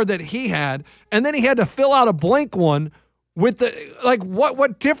scorecard that he had, and then he had to fill out a blank one with the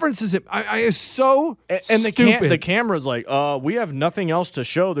what difference is it? I is so And stupid. the camera's like, we have nothing else to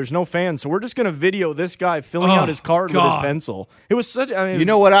show. There's no fans, so we're just gonna video this guy filling out his card with his God. pencil. It was such. I mean, You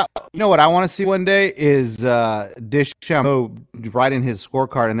know what I want to see one day is DeChambeau writing his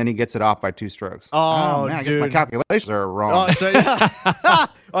scorecard, and then he gets it off by 2 strokes. Oh, man, I guess dude. my calculations are wrong.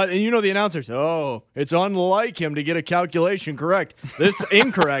 And you know the announcers. Oh, it's unlike him to get a calculation correct. This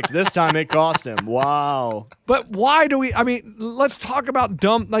incorrect. This time it cost him. Wow. But why do we? I mean, let's talk about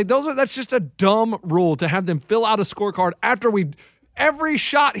dumb. Like that's just a dumb rule to have them fill out a scorecard after every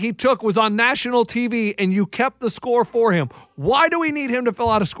shot he took was on national TV and you kept the score for him. Why do we need him to fill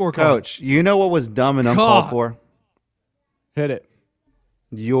out a scorecard? Coach, you know what was dumb and uncalled for? Hit it.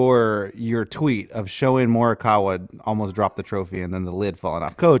 Your tweet of showing Morikawa almost dropped the trophy and then the lid falling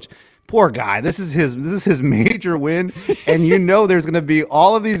off. Coach, poor guy. This is his major win, and you know there's going to be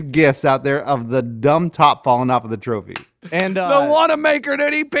all of these gifts out there of the dumb top falling off of the trophy. And the Wanamaker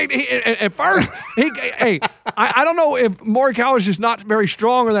that he picked. At first, I don't know if Morikawa is just not very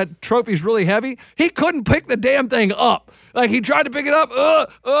strong or that trophy's really heavy. He couldn't pick the damn thing up. Like, he tried to pick it up,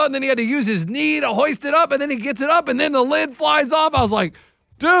 and then he had to use his knee to hoist it up, and then he gets it up, and then the lid flies off. I was like,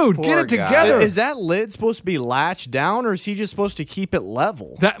 dude, Poor get it guy. together. Is that lid supposed to be latched down, or is he just supposed to keep it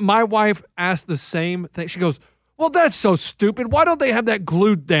level? That my wife asked the same thing. She goes, well, that's so stupid. Why don't they have that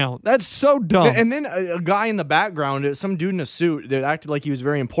glued down? That's so dumb. And then a guy in the background, some dude in a suit that acted like he was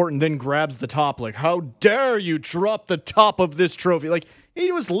very important, then grabs the top like, how dare you drop the top of this trophy? Like, he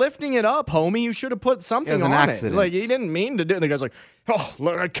was lifting it up, homie. You should have put something It was an on accident. it. Like, he didn't mean to do it. And the guy's like, oh,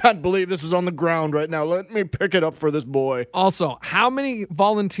 look, I can't believe this is on the ground right now. Let me pick it up for this boy. Also, how many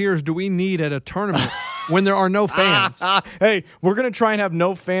volunteers do we need at a tournament when there are no fans? Hey, we're going to try and have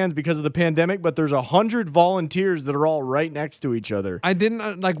no fans because of the pandemic, but there's 100 volunteers that are all right next to each other. I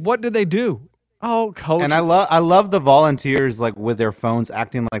didn't, what did they do? Oh, coach. And I love the volunteers like with their phones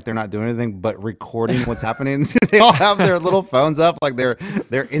acting like they're not doing anything but recording what's happening. They all have their little phones up like they're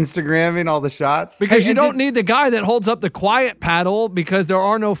Instagramming all the shots. Because you don't need the guy that holds up the quiet paddle because there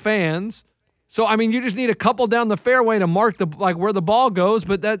are no fans. So, I mean, you just need a couple down the fairway to mark where the ball goes.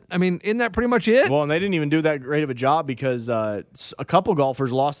 But isn't that pretty much it? Well, and they didn't even do that great of a job because a couple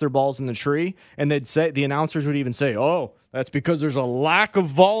golfers lost their balls in the tree, and the announcers would even say, "Oh, that's because there's a lack of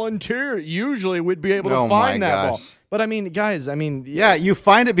volunteer. Usually, we'd be able to find that ball." But I mean, guys, yeah, you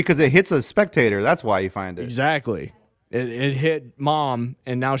find it because it hits a spectator. That's why you find it. Exactly. It hit mom,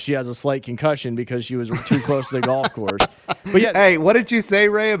 and now she has a slight concussion because she was too close to the golf course. But yeah, hey, what did you say,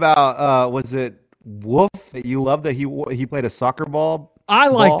 Ray, about was it Wolf that you love that he played a soccer ball? I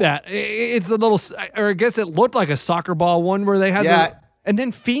like that. It's a little, or I guess it looked like a soccer ball one where they had and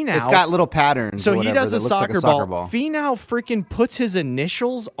then Finau. It's got little patterns. So or he does that a looks like soccer ball. Finau freaking puts his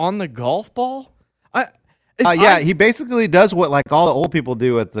initials on the golf ball. He basically does what like all the old people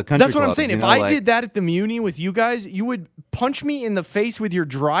do at the country That's what clubs, I'm saying. If I did that at the Muni with you guys, you would punch me in the face with your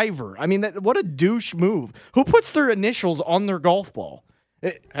driver. I mean, what a douche move. Who puts their initials on their golf ball?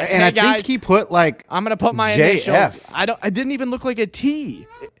 I think he put like I'm gonna put my JF. initials. I didn't even look like a T.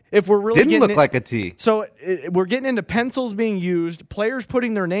 If we're really didn't look like a T. So we're getting into pencils being used, players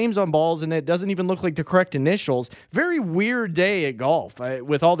putting their names on balls, and it doesn't even look like the correct initials. Very weird day at golf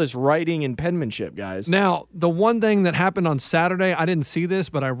with all this writing and penmanship, guys. Now, the one thing that happened on Saturday, I didn't see this,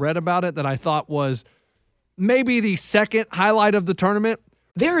 but I read about it that I thought was maybe the second highlight of the tournament.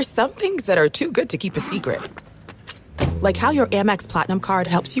 There are some things that are too good to keep a secret. Like how your Amex Platinum card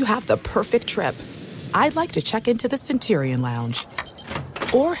helps you have the perfect trip. I'd like to check into the Centurion Lounge.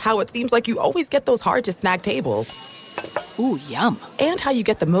 Or how it seems like you always get those hard-to-snag tables. Ooh, yum. And how you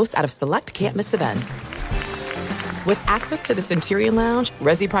get the most out of select can't-miss events. With access to the Centurion Lounge,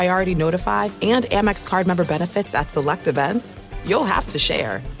 Resi Priority Notified, and Amex card member benefits at select events, you'll have to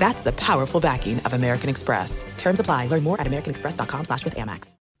share. That's the powerful backing of American Express. Terms apply. Learn more at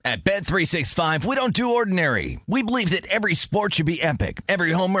americanexpress.com/withAmex. At Bet365, we don't do ordinary. We believe that every sport should be epic.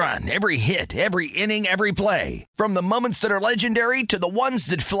 Every home run, every hit, every inning, every play. From the moments that are legendary to the ones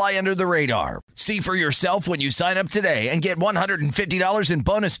that fly under the radar. See for yourself when you sign up today and get $150 in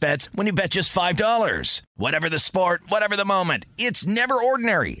bonus bets when you bet just $5. Whatever the sport, whatever the moment, it's never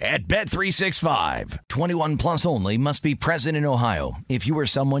ordinary at Bet365. 21 plus only. Must be present in Ohio. If you or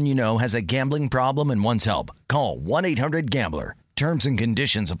someone you know has a gambling problem and wants help, call 1-800-GAMBLER. Terms and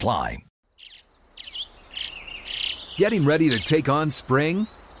conditions apply. Getting ready to take on spring?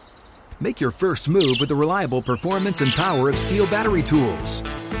 Make your first move with the reliable performance and power of Steel battery tools.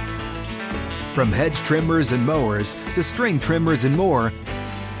 From hedge trimmers and mowers to string trimmers and more,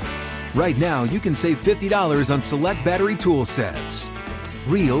 right now you can save $50 on select battery tool sets.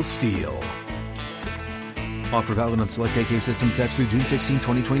 Real Steel. Offer valid on select AK system sets through June 16,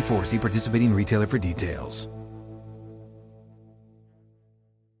 2024. See participating retailer for details.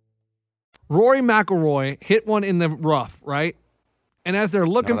 Rory McIlroy hit one in the rough, right? And as they're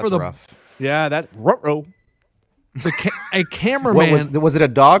looking for the rough. Yeah, that ruh-roh. a cameraman. Was it a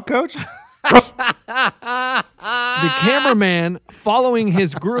dog, Coach? The cameraman following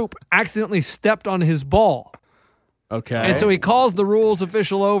his group accidentally stepped on his ball. Okay. And so he calls the rules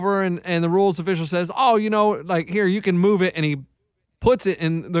official over, and the rules official says, "Oh, like here, you can move it." And he puts it,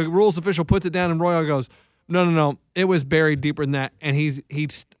 and the rules official puts it down, and Royal goes, No. It was buried deeper than that, and he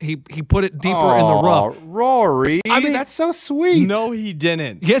put it deeper in the rough. Rory, that's so sweet. No, he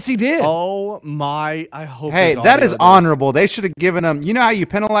didn't. Yes, he did. Oh my! I hope. Hey, that is honorable. They should have given him. You know how you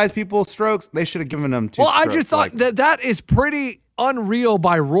penalize people's strokes? They should have given them 2 Well, strokes. I just thought that is pretty unreal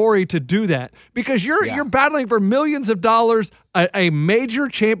by Rory to do that, because you're battling for millions of dollars, a major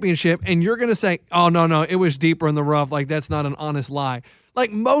championship, and you're going to say, "Oh no, it was deeper in the rough." Like that's not an honest lie.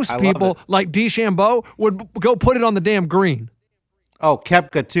 Like most people, like DeChambeau, would go put it on the damn green. Oh,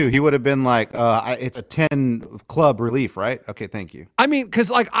 Koepka too. He would have been like, it's a 10 club relief, right? Okay, thank you. I mean, because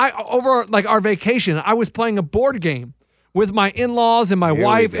over our vacation, I was playing a board game with my in-laws and my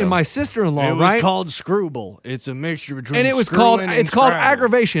wife and my sister-in-law. It was right? called Screwball. It's a mixture between and it was called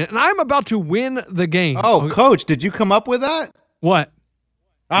aggravation. And I'm about to win the game. Oh, Coach, did you come up with that? What?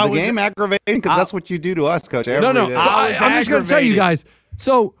 The game aggravation? Because that's what you do to us, Coach. No. So I'm just going to tell you guys.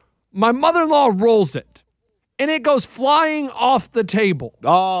 So my mother-in-law rolls it, and it goes flying off the table.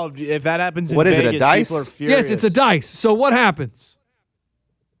 Oh, if that happens in Vegas, Vegas, is it, a dice? people are furious. Yes, it's a dice. So what happens?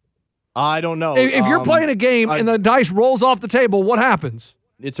 I don't know. If you're playing a game and the dice rolls off the table, what happens?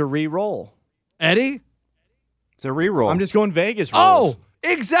 It's a re-roll. Eddie? It's a re-roll. I'm just going Vegas rolls. Oh,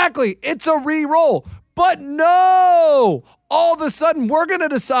 exactly. It's a re-roll. But no! All of a sudden, we're going to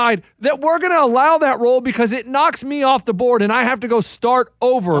decide that we're going to allow that roll because it knocks me off the board and I have to go start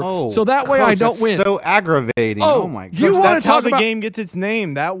over. So that way Coach, I don't win. So aggravating. Oh my God. You want That's to talk how the about game gets its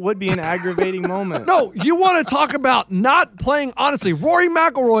name. That would be an aggravating moment. No, you want to talk about not playing honestly. Rory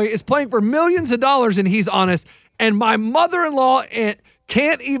McIlroy is playing for millions of dollars and he's honest. And my mother-in-law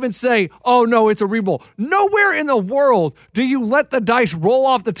can't even say, "Oh no, it's a re-roll." Nowhere in the world do you let the dice roll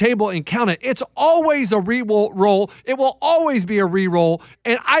off the table and count it. It's always a re-roll. It will always be a re-roll.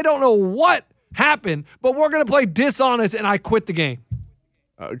 And I don't know what happened, but we're going to play dishonest, and I quit the game.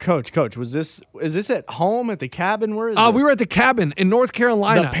 Coach, is this at home at the cabin? Where is this? We were at the cabin in North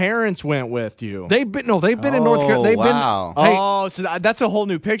Carolina. The parents went with you. They've been in North Carolina. They've wow. been. So that's a whole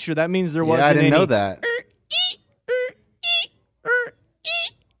new picture. That means there wasn't I didn't any. know that.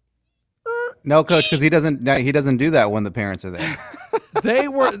 No, Coach, because he doesn't do that when the parents are there.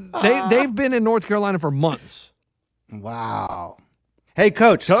 They've been in North Carolina for months. Wow. Hey,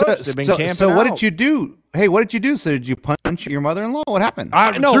 Coach. they've been camping so what out. did you do? Hey, what did you do? So did you punch your mother-in-law? What happened?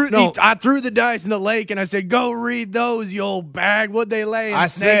 I threw the dice in the lake and I said, "Go read those, you old bag." What'd they lay in?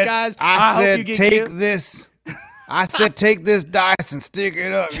 Snake eyes? I hope you said, get take killed. this. I said, take this dice and stick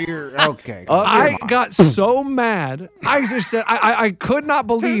it up here. Okay. I got so mad. I just said I could not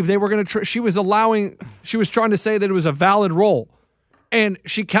believe they were going to. She was trying to say that it was a valid roll, and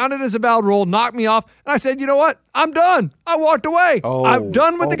she counted as a valid roll, knocked me off, and I said, "You know what? I'm done." I walked away. I'm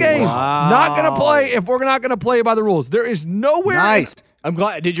done with the game. Wow. Not going to play if we're not going to play by the rules. There is nowhere. Nice. I'm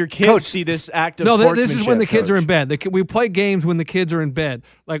glad. Did your kids Coach, see this act of No, sportsmanship? this is when the kids Coach? are in bed. We play games when the kids are in bed.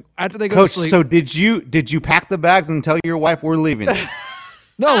 Like after they go Coach, to sleep. so did you pack the bags and tell your wife we're leaving?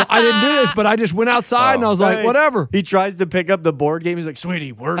 No, I didn't do this, but I just went outside and I was like, Hey, whatever. He tries to pick up the board game. He's like,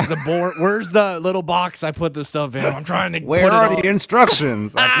 "Sweetie, where's the board? Where's the little box I put the stuff in? I'm trying to. Where put it are all." the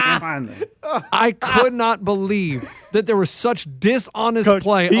instructions? I can't find them. I could not believe that there was such dishonest Coach,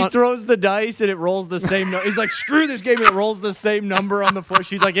 play. he throws the dice and it rolls the same number. He's like, "Screw this game." It rolls the same number on the floor.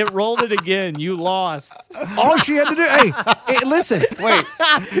 She's like, "It rolled it again. You lost." All she had to do, hey, listen. Wait,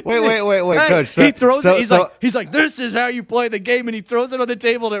 Hey, Coach. So, he throws so, it. so, He's like, "This is how you play the game," and he throws it on the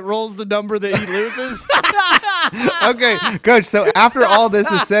table and it rolls the number that he loses. okay, Coach. So after all this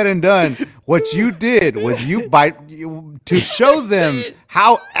is said and done, what you did was to show them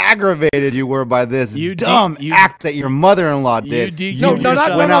how aggravated you were by this dumb act that your mother-in-law did.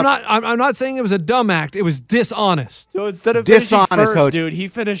 I'm not saying it was a dumb act. It was dishonest. So instead of Dishonest, finishing first, Coach. dude, he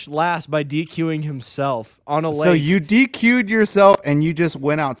finished last by DQing himself on a lake. So you DQ'd yourself and you just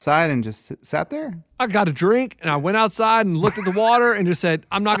went outside and just sat there? I got a drink and I went outside and looked at the water and just said,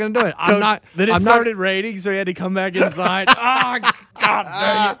 "I'm not going to do it. Then it started raining, so he had to come back inside. God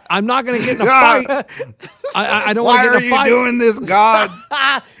dang it. I'm not going to get in a fight. I don't want to get in a fight. Why are you doing this, God?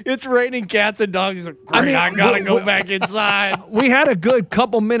 It's raining cats and dogs. He's like, "Great, I gotta go back inside." We had a good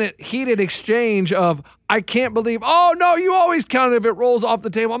couple-minute heated exchange of, "I can't believe, oh, no, you always count it if it rolls off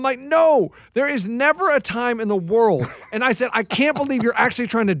the table." I'm like, no, there is never a time in the world. And I said, "I can't believe you're actually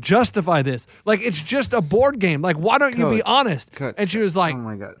trying to justify this. Like, it's just a board game. Like, why don't you be honest?" And she was like, "Oh,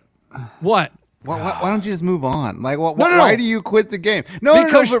 my God. What? Why don't you just move on? Like, No. why do you quit the game? No,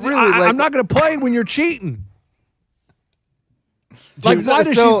 Because but really, like, I'm not going to play when you're cheating. Dude,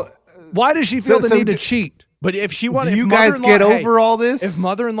 why does she feel the need to cheat? But if she wanted, do you guys get over all this? If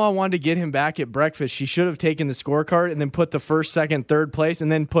mother-in-law wanted to get him back at breakfast, she should have taken the scorecard and then put the first, second, third place,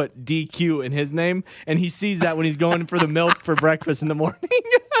 and then put DQ in his name, and he sees that when he's going for the milk for breakfast in the morning.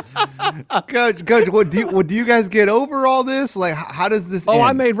 Coach, do you guys get over all this? Like, how does this? Oh, end?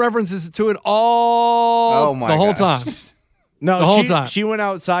 I made references to it all the whole time. No, the whole time. She went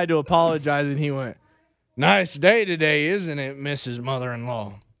outside to apologize, and he went, "Nice day today, isn't it, Mrs.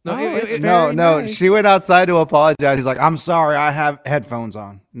 Mother-in-law?" No, nice. She went outside to apologize. He's like, "I'm sorry, I have headphones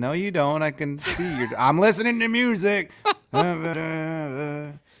on." No, you don't. I can see you. I'm listening to music.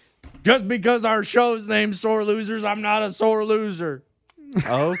 Just because our show's named Sore Losers, I'm not a sore loser.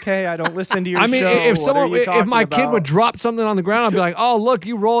 Okay, I don't listen to your show. I mean, if my kid would drop something on the ground, I'd be like, "Oh, look,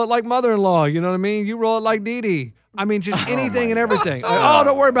 you roll it like mother-in-law." You know what I mean? You roll it like Dee Dee. I mean, just anything and everything. Like,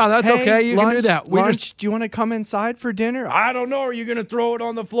 don't worry about it. That's okay. You can do that. Do you want to come inside for dinner? I don't know. Are you going to throw it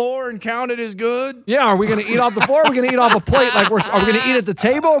on the floor and count it as good? Yeah. Are we going to eat off the floor? Or are we going to eat off a plate? Like, are we going to eat at the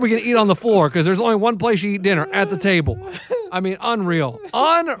table? Or are we going to eat on the floor? Because there's only one place you eat dinner, at the table. I mean, unreal.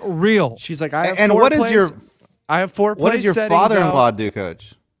 She's like, I have and four what plays. is your? I have 4 plays. What does your father-in-law do,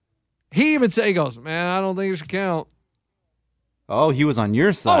 Coach? He even said, he goes, "Man, I don't think it should count." Oh, he was on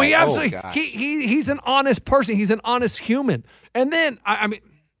your side. Oh, he absolutely. God. He's an honest person. He's an honest human. And then I mean,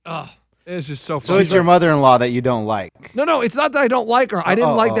 it's just so funny. So it's your mother-in-law that you don't like. No, it's not that I don't like her. I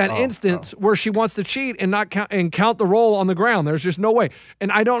didn't like that instance where she wants to cheat and not count the roll on the ground. There's just no way.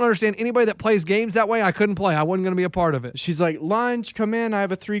 And I don't understand anybody that plays games that way. I couldn't play. I wasn't going to be a part of it. She's like, "Lunch, come in. I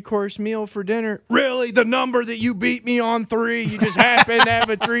have a 3-course meal for dinner." Really? The number that you beat me on 3? You just happen to have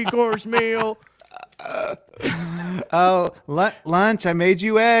a 3-course meal? Lunch, I made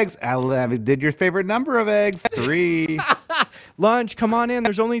you eggs. I did your favorite number of eggs, 3. Lunch, come on in.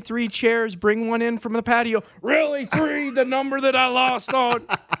 There's only 3 chairs. Bring one in from the patio. Really? 3? The number that I lost on.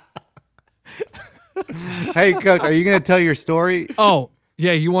 Hey, Coach, are you going to tell your story? Oh,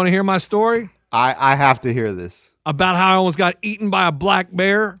 yeah. You want to hear my story? I have to hear this. About how I almost got eaten by a black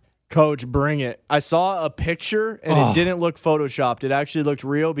bear? Coach, bring it. I saw a picture, and it didn't look photoshopped. It actually looked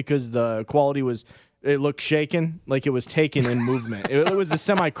real because the quality was... It looked shaken, like it was taken in movement. It was a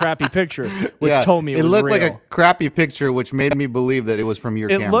semi-crappy picture, which told me it was looked real. like a crappy picture, which made me believe that it was from your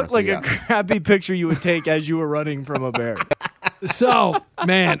camera. It looked like a crappy picture you would take as you were running from a bear. So,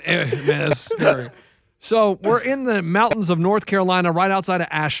 man, that's scary. So we're in the mountains of North Carolina, right outside of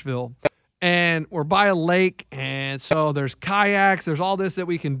Asheville, and we're by a lake, and so there's kayaks, there's all this that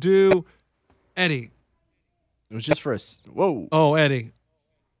we can do. Eddie. It was just for us. Whoa. Oh, Eddie.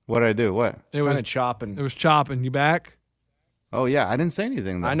 What did I do? What? It was chopping. It was chopping. You back? Oh, yeah. I didn't say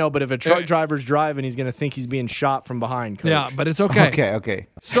anything, though. I know, but if a truck driver's driving, he's going to think he's being shot from behind, Coach. Yeah, but it's okay. Okay.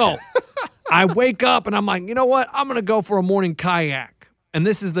 So I wake up, and I'm like, you know what? I'm going to go for a morning kayak. And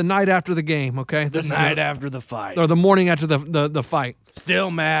this is the night after the game, okay? The night after the fight. Or the morning after the fight.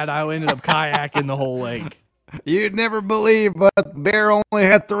 Still mad I ended up kayaking the whole lake. You'd never believe, but the bear only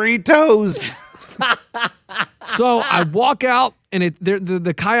had 3 toes. So I walk out, and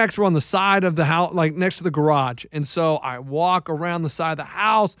the kayaks were on the side of the house, like next to the garage. And so I walk around the side of the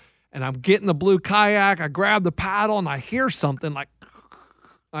house, and I'm getting the blue kayak. I grab the paddle, and I hear something like,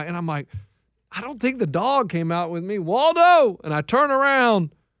 and I'm like, I don't think the dog came out with me. Waldo! And I turn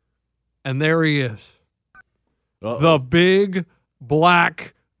around, and there he is. The big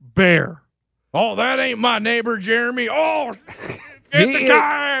black bear. Oh, that ain't my neighbor, Jeremy. Oh, get the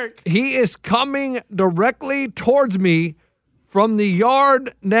kayak. He is coming directly towards me from the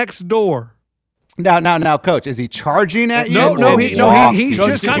yard next door. Now, Coach, is he charging at you? No, he's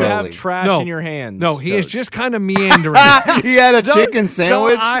just Did kind you of have trash in your hands? No, he is just kind of meandering. He had a chicken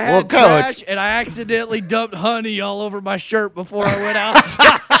sandwich. So I had trash, and I accidentally dumped honey all over my shirt before I went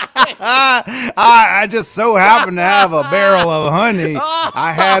outside. I just so happened to have a barrel of honey.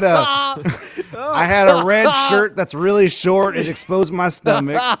 I had a red shirt that's really short. It exposed my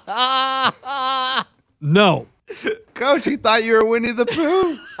stomach. No. Coach, he thought you were Winnie the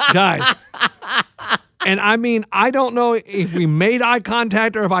Pooh. Guys. And I mean, I don't know if we made eye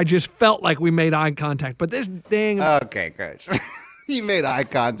contact or if I just felt like we made eye contact. But this thing. Okay, Coach. He made eye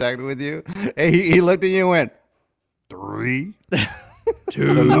contact with you. And he looked at you and went, 3?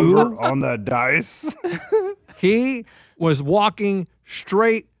 2. The number on the dice. He was walking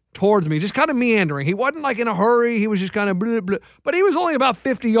straight towards me, just kind of meandering. He wasn't like in a hurry. He was just kind of blah, blah. But he was only about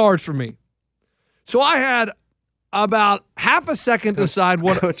 50 yards from me. So I had about half a second to decide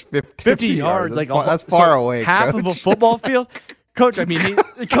what. Coach, 50 yards. That's far away. Half Coach. of a football field. Coach, I mean,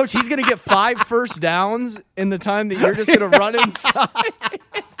 Coach, he's going to get 5 first downs in the time that you're just going to run inside.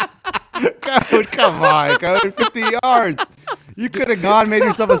 Coach, come on, Coach. 50 yards. You could have gone, made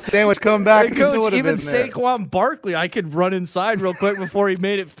yourself a sandwich, come back. And Coach, even Saquon Barkley, I could run inside real quick before he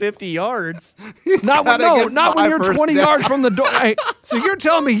made it 50 yards. Not when you're 20 yards from the door. Hey, so you're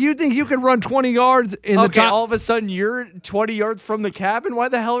telling me you think you could run 20 yards in the top? All of a sudden you're 20 yards from the cabin? Why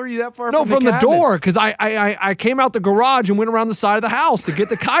the hell are you that far from the cabin? No, from the door, because I came out the garage and went around the side of the house to get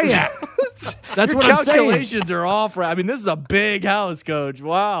the kayak. That's what I'm saying. Calculations are off. I mean, this is a big house, Coach.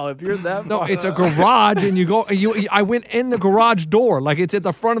 Wow, if you're that No, it's a garage, and I went in the garage door, like it's at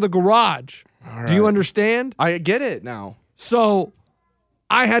the front of the garage. Right. Do you understand? I get it now. So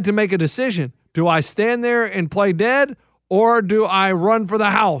I had to make a decision. Do I stand there and play dead, or do I run for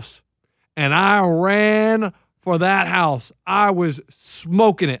the house? And I ran for that house. I was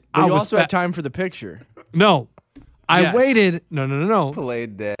smoking it. But you also had time for the picture. No. I waited. No.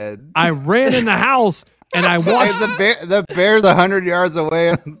 Played dead. I ran in the house and I watched. The Bear's 100 yards away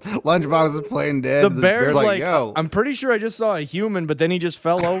and Lunchbox is playing dead. The Bear's like, yo. I'm pretty sure I just saw a human, but then he just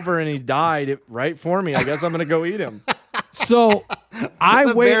fell over and he died right for me. I guess I'm going to go eat him. So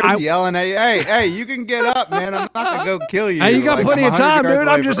I wait. Bear's yelling at you, hey, you can get up, man. I'm not going to go kill you. Hey, you got plenty of time, dude.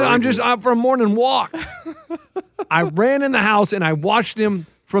 I'm just out for a morning walk. I ran in the house and I watched him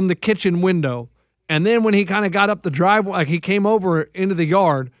from the kitchen window. And then when he kind of got up the driveway, like he came over into the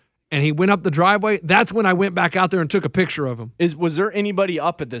yard and he went up the driveway, that's when I went back out there and took a picture of him. Was there anybody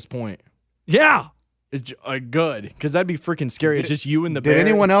up at this point? Yeah. It's good, because that'd be freaking scary. It's just you and the bear. Did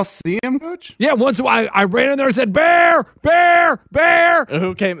anyone else see him, Coach? Yeah, once I ran in there and said, bear, bear, bear. And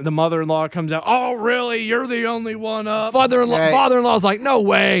who came? The mother-in-law comes out. Oh, really? You're the only one up? Father-in-law's like, no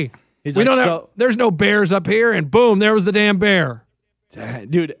way. There's no bears up here. And boom, there was the damn bear.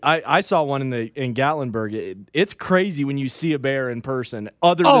 Dude, I saw one in Gatlinburg. It's crazy when you see a bear in person,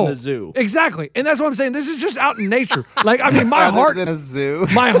 other than the zoo. Exactly, and that's what I'm saying. This is just out in nature. Like, I mean, my heart than a zoo.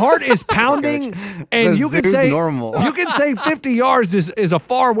 My heart is pounding, and you can say normal. You can say 50 yards is a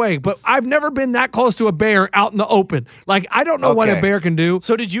far way, but I've never been that close to a bear out in the open. Like, I don't know what a bear can do.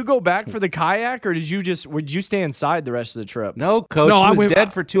 So did you go back for the kayak, or would you stay inside the rest of the trip? No, Coach. He was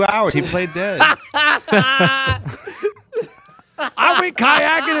dead for 2 hours. He played dead. I went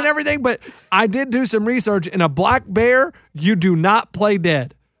kayaking and everything, but I did do some research. In a black bear, you do not play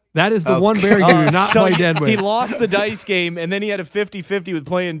dead. That is the one bear you do not play dead with. He lost the dice game, and then he had a 50-50 with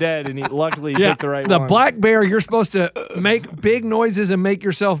playing dead, and he luckily picked the right one. The black bear, you're supposed to make big noises and make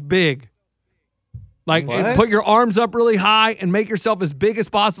yourself big. Like, put your arms up really high and make yourself as big as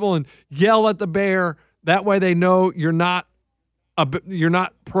possible and yell at the bear. That way they know you're not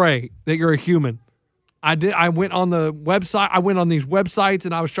prey, that you're a human. I went on the website. I went on these websites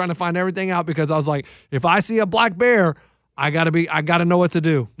and I was trying to find everything out because I was like, if I see a black bear, I gotta know what to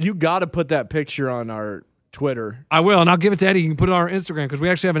do. You gotta put that picture on our Twitter. I will, and I'll give it to Eddie. You can put it on our Instagram because we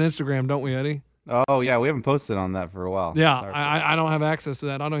actually have an Instagram, don't we, Eddie? Oh yeah, we haven't posted on that for a while. Yeah, I don't have access to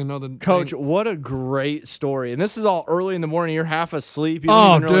that. I don't even know the Coach. name. What a great story! And this is all early in the morning. You're half asleep. You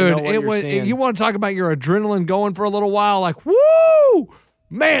don't even really know what you're seeing. You want to talk about your adrenaline going for a little while? Like, woo!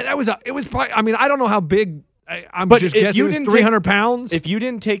 Man, it was probably, I mean, I don't know how big, I'm just guessing it was 300 pounds. If you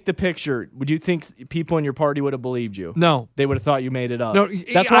didn't take the picture, would you think people in your party would have believed you? No. They would have thought you made it up. No,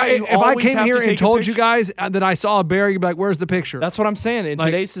 that's why if I came here and told you guys that I saw a bear, you'd be like, where's the picture? That's what I'm saying. In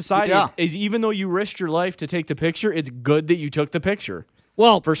today's society, is even though you risked your life to take the picture, it's good that you took the picture.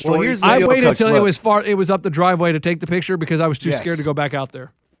 Well, for stories. I waited until it was up the driveway to take the picture because I was too scared to go back out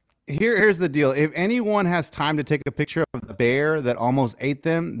there. Here's the deal. If anyone has time to take a picture of the bear that almost ate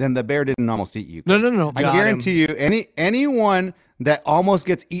them, then the bear didn't almost eat you. No. I guarantee you, anyone that almost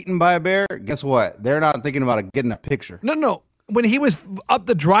gets eaten by a bear, guess what? They're not thinking about getting a picture. No. When he was up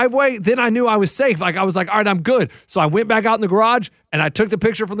the driveway, then I knew I was safe. Like, I was like, all right, I'm good. So I went back out in the garage, and I took the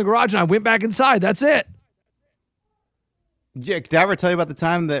picture from the garage, and I went back inside. That's it. Yeah, did I ever tell you about the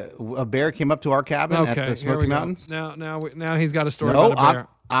time that a bear came up to our cabin at the Smoky Mountains? Now he's got a story about a bear.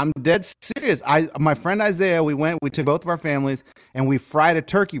 I'm dead serious. My friend Isaiah, we took both of our families, and we fried a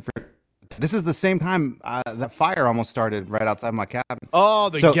turkey for. This is the same time that fire almost started right outside my cabin. Oh,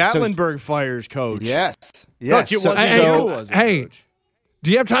 the Gatlinburg fires, Coach. Yes. Coach, hey,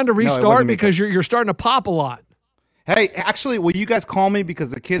 do you have time to restart because you're starting to pop a lot? Hey, actually, will you guys call me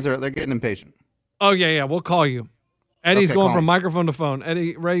because the kids they're getting impatient? Oh yeah, we'll call you. Eddie's going from microphone to phone.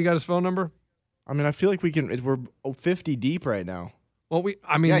 Eddie, Ray, you got his phone number? I mean, I feel like we're 50 deep right now. Well,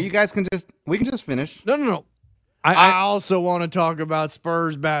 you guys we can just finish. No. I also want to talk about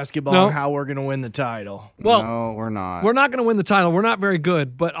Spurs basketball and how we're going to win the title. Well, no, we're not. We're not going to win the title. We're not very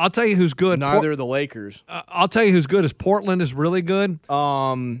good, but I'll tell you who's good. Neither are the Lakers. I'll tell you who's good is Portland is really good.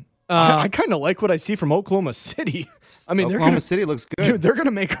 I kind of like what I see from Oklahoma City. I mean, Oklahoma City looks good. Dude, they're going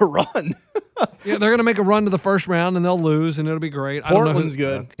to make a run. Yeah, they're going to make a run to the first round, and they'll lose, and it'll be great. Portland's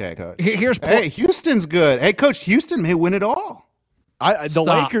good. Okay, Coach. Hey, Houston's good. Hey, Coach, Houston may win it all. The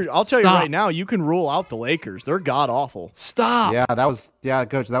Lakers, I'll tell you right now, you can rule out the Lakers. They're god-awful. Stop. Yeah,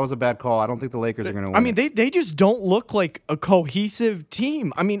 Coach, that was a bad call. I don't think the Lakers are going to win. I mean, they just don't look like a cohesive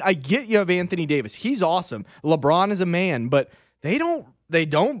team. I mean, I get you have Anthony Davis. He's awesome. LeBron is a man, but they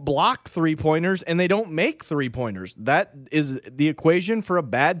don't block three-pointers, and they don't make three-pointers. That is the equation for a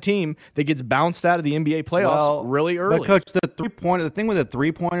bad team that gets bounced out of the NBA playoffs really early. But, Coach, the thing with a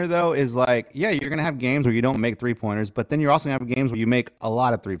three-pointer, though, is like, yeah, you're going to have games where you don't make three-pointers, but then you're also going to have games where you make a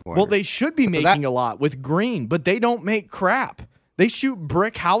lot of three-pointers. Well, they should be making a lot with Green, but they don't make crap. They shoot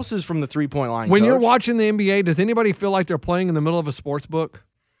brick houses from the three-point line, When Coach. you're watching the NBA, does anybody feel like they're playing in the middle of a sports book?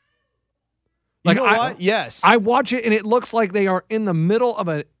 Like, you know what? Yes. I watch it, and it looks like they are in the middle of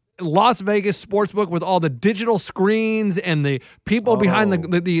a Las Vegas sportsbook with all the digital screens and the people behind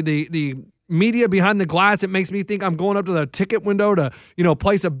the media behind the glass. It makes me think I'm going up to the ticket window to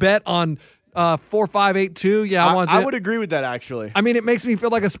place a bet on 4582. Yeah, I would agree with that, actually. I mean, it makes me feel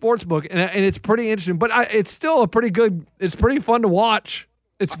like a sports book, and it's pretty interesting. But it's still it's pretty fun to watch.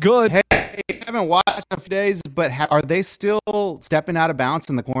 It's good. Hey, I haven't watched a few days, but are they still stepping out of bounds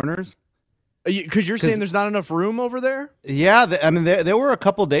in the corners? Because you're saying there's not enough room over there? Yeah, there were a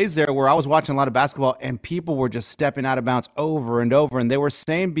couple days there where I was watching a lot of basketball and people were just stepping out of bounds over and over. And they were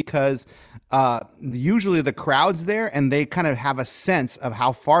saying because usually the crowd's there and they kind of have a sense of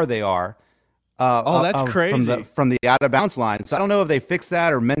how far they are. That's crazy. From the out of bounds line. So I don't know if they fixed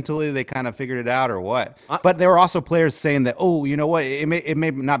that or mentally they kind of figured it out or what. But there were also players saying that, you know what, it may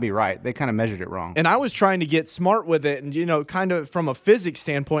not be right. They kind of measured it wrong. And I was trying to get smart with it and, kind of from a physics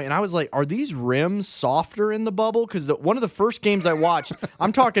standpoint. And I was like, are these rims softer in the bubble? Because one of the first games I watched,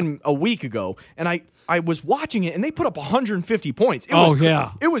 I'm talking a week ago, and I was watching it and they put up 150 points.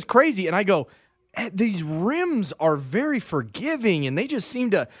 It was crazy. And I go, these rims are very forgiving and they just seem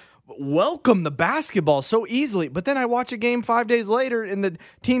to welcome the basketball so easily. But then I watch a game 5 days later and the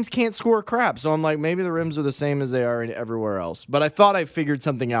teams can't score crap. So I'm like, maybe the rims are the same as they are everywhere else. But I thought I figured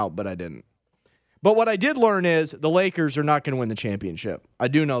something out, but I didn't. But what I did learn is the Lakers are not going to win the championship. I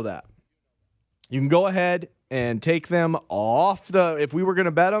do know that. You can go ahead and take them off if we were going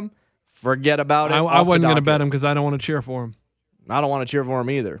to bet them, forget about it. I wasn't going to bet them because I don't want to cheer for them. I don't want to cheer for them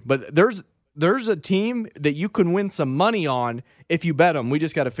either. But there's a team that you can win some money on if you bet them. We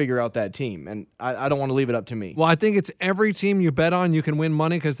just got to figure out that team, and I don't want to leave it up to me. Well, I think it's every team you bet on, you can win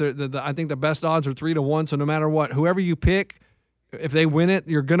money because I think the best odds are 3-1. So no matter what, whoever you pick, if they win it,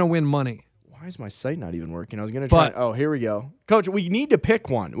 you're going to win money. Why is my site not even working? I was going to try. Oh, here we go. Coach, we need to pick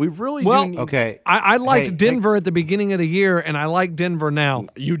one. We really do need. Okay. I liked Denver at the beginning of the year, and I like Denver now.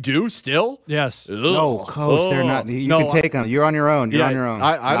 You do still? Yes. No, Coach, they're not. You can take them. You're on your own. You're on your own.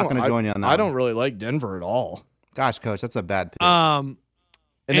 I'm not going to join you on that. I don't really like Denver at all. Gosh, Coach, that's a bad pick. And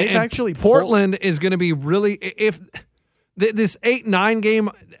actually Portland is going to be really this 8-9 game.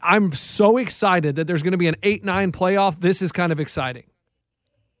 I'm so excited that there's going to be an 8-9 playoff. This is kind of exciting.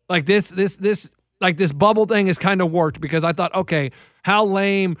 Like this bubble thing has kind of worked because I thought, okay, how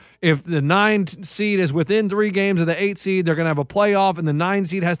lame if the 9 seed is within 3 games of the 8 seed, they're going to have a playoff, and the 9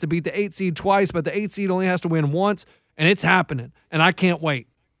 seed has to beat the 8 seed twice, but the 8 seed only has to win once, and it's happening, and I can't wait.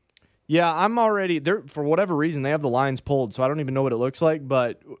 Yeah, I'm already there. For whatever reason, they have the lines pulled, so I don't even know what it looks like.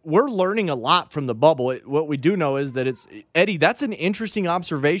 But we're learning a lot from the bubble. What we do know is that it's Eddie. That's an interesting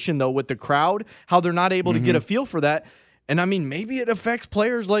observation, though, with the crowd, how they're not able to get a feel for that. And I mean, maybe it affects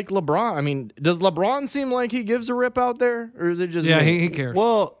players like LeBron. I mean, does LeBron seem like he gives a rip out there, or is it just he cares?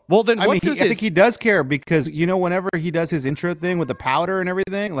 Well, then I think he does care because whenever he does his intro thing with the powder and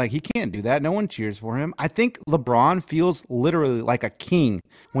everything, like he can't do that. No one cheers for him. I think LeBron feels literally like a king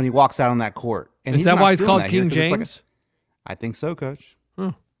when he walks out on that court. And is that why he's called King James? I think so, Coach.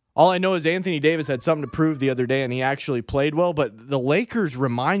 All I know is Anthony Davis had something to prove the other day, and he actually played well. But the Lakers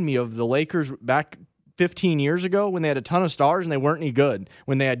remind me of the Lakers back 15 years ago when they had a ton of stars and they weren't any good.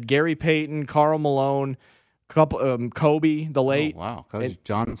 When they had Gary Payton, Karl Malone, Kobe, the late. Oh, wow. Coach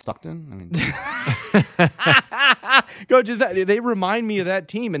John Stockton? Coach, they remind me of that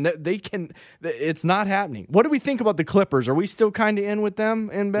team, and they can. It's not happening. What do we think about the Clippers? Are we still kind of in with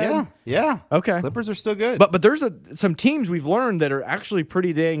them in bed? Yeah. Okay. Clippers are still good. But there's some teams we've learned that are actually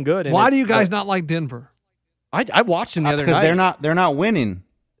pretty dang good. And why do you guys not like Denver? I watched them the other night. Because they're not winning.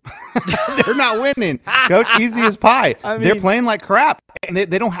 They're not winning. Coach, easy as pie. They're playing like crap, and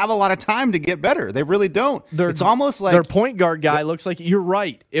they don't have a lot of time to get better. They really don't. It's almost like their point guard guy looks like, you're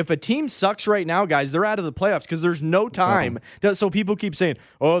right. If a team sucks right now, guys, they're out of the playoffs because there's no time. So people keep saying,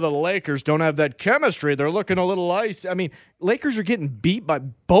 oh, the Lakers don't have that chemistry. They're looking a little ice. I mean, Lakers are getting beat by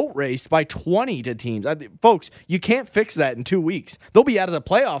boat raced by 20 to teams. Folks, you can't fix that in 2 weeks. They'll be out of the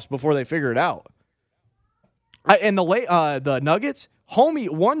playoffs before they figure it out. And the Nuggets, homie,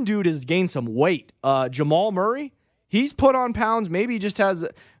 one dude has gained some weight. Jamal Murray, he's put on pounds. Maybe he just has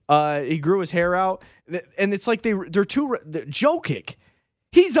he grew his hair out. And it's like they're too Jokic.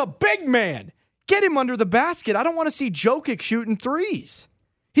 He's a big man. Get him under the basket. I don't want to see Jokic shooting threes.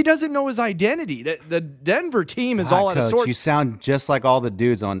 He doesn't know his identity. The Denver team is all out of sorts. You sound just like all the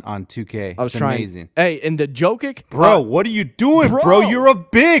dudes on 2K. I was trying. Amazing. Hey, and the Jokic. Bro, what are you doing, bro? You're a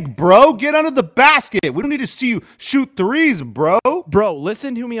big, bro. Get under the basket. We don't need to see you shoot threes, bro. Bro,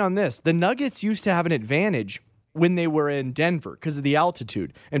 listen to me on this. The Nuggets used to have an advantage when they were in Denver because of the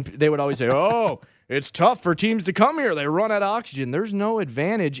altitude. And they would always say, oh, it's tough for teams to come here. They run out of oxygen. There's no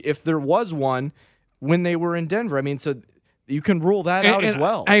advantage if there was one when they were in Denver. I mean, so you can rule that out as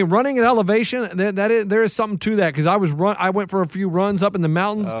well. Hey, running at elevation, there is something to that because I went for a few runs up in the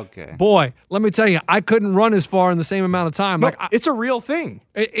mountains. Okay. Boy, let me tell you, I couldn't run as far in the same amount of time. No, it's a real thing.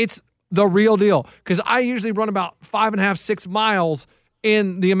 It's the real deal because I usually run about 5.5, 6 miles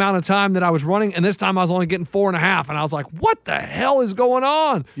in the amount of time that I was running, and this time I was only getting 4.5, and I was like, what the hell is going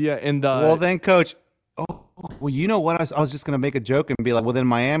on? Yeah, and well then, Coach, well, you know what? I was just going to make a joke and be like, well, then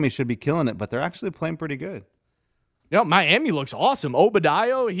Miami should be killing it, but they're actually playing pretty good. Miami looks awesome.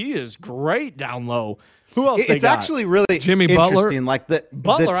 Obadiah, he is great down low. Who else It's actually really Jimmy interesting. Like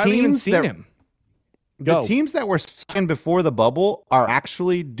Butler, the I haven't even seen that, him. The teams that were signed before the bubble are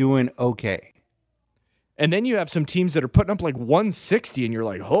actually doing okay. And then you have some teams that are putting up like 160, and you're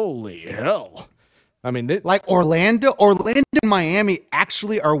like, holy hell. I mean, like Orlando and Miami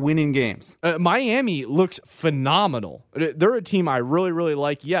actually are winning games. Miami looks phenomenal. They're a team I really, really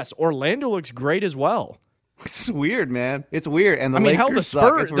like. Yes, Orlando looks great as well. It's weird, man. It's weird. And the Lakers hell, the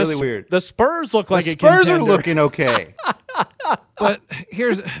Spurs, it's really weird. The Spurs look like a contender. The Spurs are looking okay. But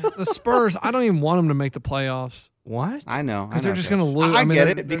here's the Spurs. I don't even want them to make the playoffs. What? I know. Because they're just going to lose. I get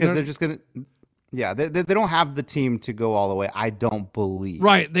it because they're just going to. Yeah, they don't have the team to go all the way. I don't believe.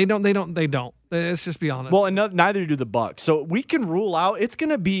 Right. They don't. Let's just be honest. Well, and neither do the Bucks. So we can rule out it's going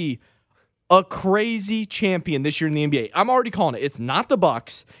to be a crazy champion this year in the NBA. I'm already calling it. It's not the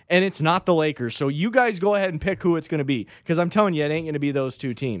Bucks and it's not the Lakers. So you guys go ahead and pick who it's going to be because I'm telling you, it ain't going to be those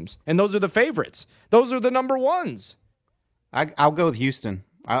two teams. And those are the favorites. Those are the number ones. I'll go with Houston.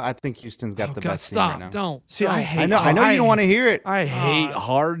 I think Houston's got the best team right now. Don't. See, don't. I know you don't want to hear it. I hate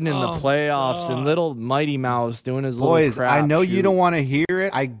Harden in the playoffs and little Mighty Mouse doing his Boys, little crap. I know you don't want to hear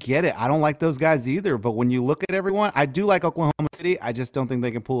it. I get it. I don't like those guys either. But when you look at everyone, I do like Oklahoma City. I just don't think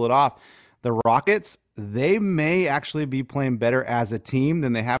they can pull it off. The Rockets, they may actually be playing better as a team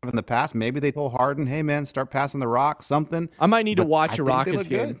than they have in the past. Maybe they told Harden, hey, man, start passing the rock, something. I might need to watch a Rockets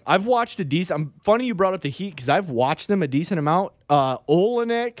game. Good. I've watched a decent – funny you brought up the Heat because I've watched them a decent amount.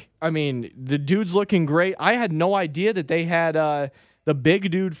 Olenek, I mean, the dude's looking great. I had no idea that they had the big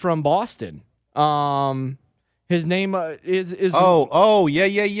dude from Boston. His name is –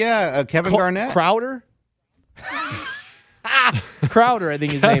 yeah. Kevin Garnett? Crowder? Crowder, I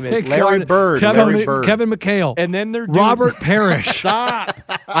think his name is. Larry Bird. Kevin McHale. And then they're Robert Parrish. Stop.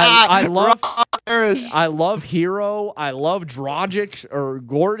 I love Hero. I love Dragic or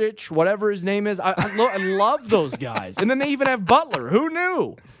Gordich, whatever his name is. I love those guys. And then they even have Butler. Who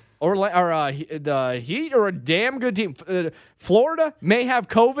knew? Or the Heat are a damn good team. Florida may have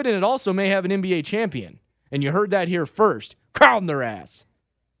COVID, and it also may have an NBA champion. And you heard that here first. Crowding their ass.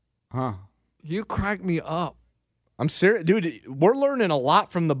 Huh. You crack me up. I'm serious, dude. We're learning a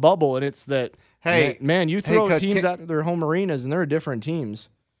lot from the bubble, and it's that. Hey, man, you throw teams out of their home arenas, and they're different teams.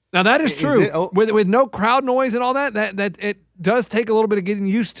 Now that is true. With no crowd noise and all that it does take a little bit of getting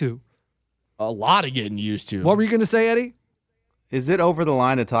used to. A lot of getting used to. What were you going to say, Eddie? Is it over the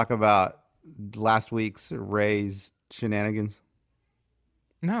line to talk about last week's Rays shenanigans?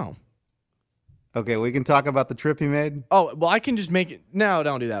 No. Okay, we can talk about the trip he made. Oh, well, I can just make it. No,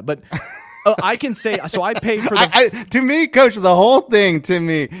 don't do that. But. I can say so. I paid for the. To me, Coach, the whole thing to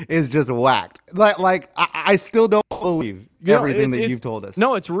me is just whacked. I still don't believe everything that you've told us.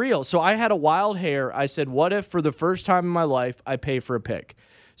 No, it's real. So I had a wild hair. I said, "What if for the first time in my life I pay for a pick?"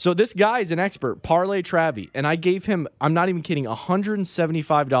 So this guy's an expert, Parlay Travy, and I gave him. I'm not even kidding.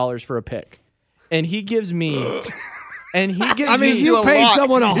 $175 for a pick, and he gives me And he gives I mean, me you paid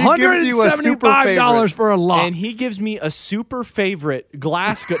someone He gives you a super $175 favorite. for a lock. And he gives me a super favorite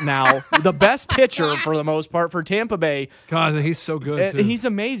Glasgow now, the best pitcher for the most part for Tampa Bay. God, he's so good, too. He's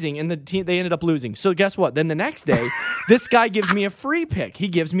amazing, and the team they ended up losing. So guess what? Then the next day, this guy gives me a free pick. He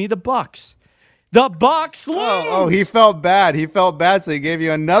gives me the Bucks. The Bucks lose. Oh, he felt bad. He felt bad, so he gave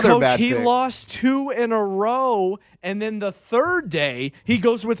you another Coach, bad he pick. lost 2 in a row, and then the third day he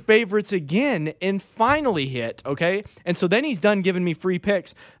goes with favorites again and finally hit. Okay, and so then he's done giving me free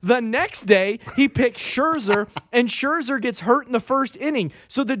picks. The next day he picks Scherzer, and Scherzer gets hurt in the first inning.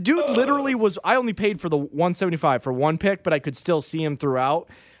 So the dude literally was. I only paid for the 175 for one pick, but I could still see him throughout.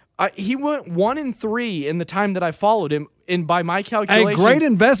 He went 1-3 in the time that I followed him, and by my A calculations, great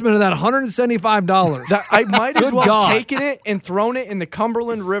investment of that $175. that I might as Good well God. taken it and thrown it in the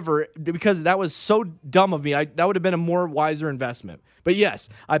Cumberland River because that was so dumb of me. That would have been a more wiser investment. But yes,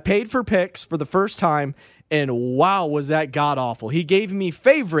 I paid for picks for the first time, and wow, was that god awful. He gave me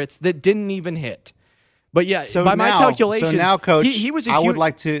favorites that didn't even hit. But yeah, So by my now- calculations, so now, Coach, he was a I would huge-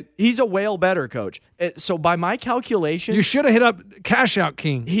 like to- He's a whale better coach. So by my calculations, You should have hit up Cash Out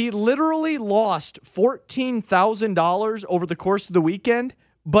King. he literally lost $14,000 over the course of the weekend,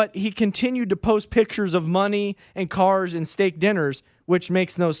 but he continued to post pictures of money and cars and steak dinners, which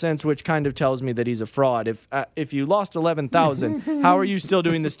makes no sense, which kind of tells me that he's a fraud. If you lost $11,000, how are you still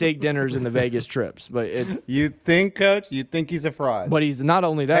doing the steak dinners and the Vegas trips? You think, Coach? You think he's a fraud? But he's not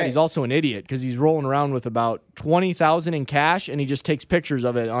only that, Hey. he's also an idiot because he's rolling around with about $20,000 in cash, and he just takes pictures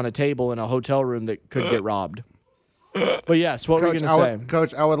of it on a table in a hotel room that could get robbed. But yes, what were you Coach, going to say?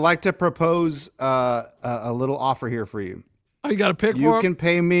 Coach, I would like to propose a little offer here for you. Oh, you got a pick You for him? can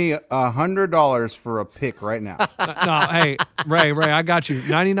pay me $100 for a pick right now. No, hey, Ray, I got you.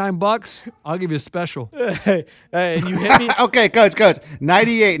 $99. I'll give you a special. Hey, and you hit me. Okay, Coach,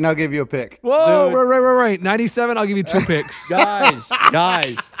 98, and I'll give you a pick. Whoa, right. 97. I'll give you 2 picks.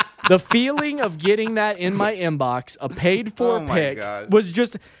 guys, the feeling of getting that in my inbox, a paid for Oh my pick, God. was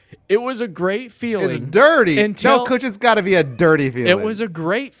just, it was a great feeling. It's dirty. No, Coach, it's got to be a dirty feeling. It was a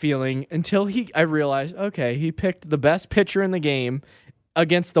great feeling until I realized, okay, he picked the best pitcher in the game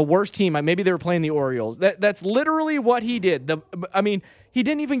against the worst team. Maybe they were playing the Orioles. That's literally what he did. He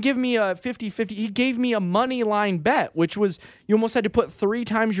didn't even give me a 50-50. He gave me a money line bet, which was you almost had to put 3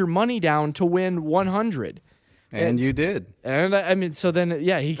 times your money down to win 100. And you did. And I mean, so then,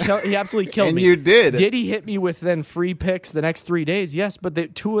 yeah, he absolutely killed And me. you did. Did he hit me with then free picks the next 3 days? Yes,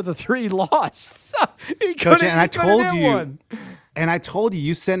 but 2 of the 3 lost. Coach, and I told you,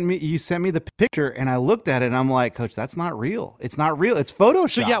 you sent me the picture, and I looked at it, and I'm like, Coach, that's not real. It's not real. It's Photoshop.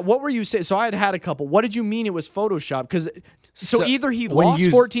 So yeah, what were you saying? So I had a couple. What did you mean it was Photoshop? Because so either he when lost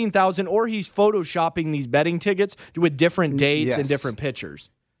you- 14,000 or he's Photoshopping these betting tickets with different dates and yes. different pictures.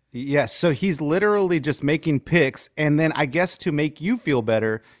 Yes, so he's literally just making picks, and then I guess to make you feel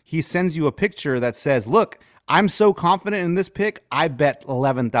better, he sends you a picture that says, look, I'm so confident in this pick, I bet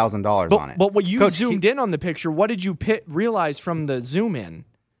 $11,000 on it. But what you Coach, zoomed in on the picture, what did you realize from the zoom in?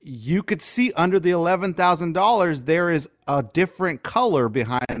 You could see under the $11,000 there is a different color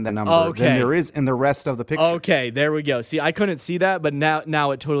behind the number Okay. than there is in the rest of the picture. Okay, there we go. See, I couldn't see that, but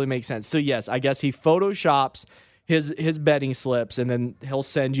now it totally makes sense. So yes, I guess he photoshops his betting slips, and then he'll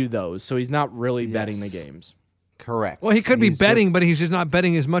send you those. So he's not really betting the games. Correct. Well, he could be He's betting, just- but he's just not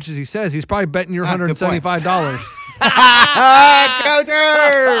betting as much as he says. He's probably betting your good point. $175.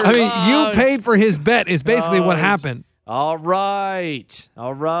 Coacher! I mean, you paid for his bet is basically what happened. All right.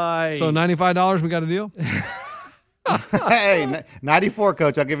 So $95, we got a deal? Hey, 94,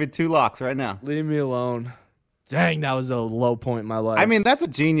 Coach. I'll give you 2 locks right now. Leave me alone. Dang, that was a low point in my life. I mean, that's a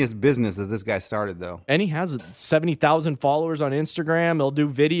genius business that this guy started, though. and he has 70,000 followers on Instagram. He'll do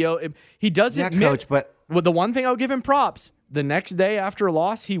video. He does Yeah, admit, Coach, but well, the one thing I'll give him props, the next day after a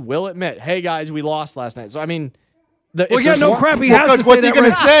loss, he will admit, hey, guys, we lost last night. So, I mean, Well, yeah, no crap. He has Coach, to say what's he that gonna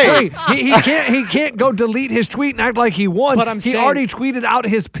right. say? Hey, he can't go delete his tweet and act like he won. But I'm he saying- already tweeted out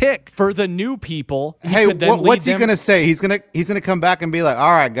his pick. For the new people, he hey, could then what's he lead them- gonna say? He's gonna come back and be like,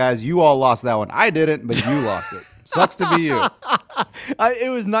 "All right, guys, you all lost that one. I didn't, but you lost it. Sucks to be you." It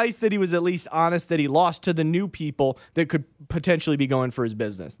was nice that he was at least honest that he lost to the new people that could potentially be going for his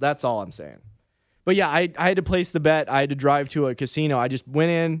business. That's all I'm saying. But yeah, I had to place the bet. I had to drive to a casino. I just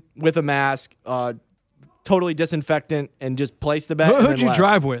went in with a mask, totally disinfectant, and just placed the bet. and Who'd then you left.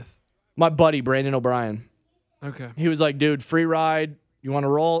 drive with? My buddy, Brandon O'Brien. Okay. He was like, dude, free ride. You want to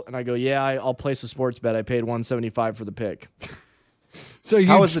roll? And I go, yeah, I'll place a sports bet. I paid $175 for the pick. So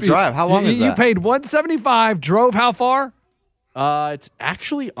How was the drive? How long is You that? paid $175, drove how far? It's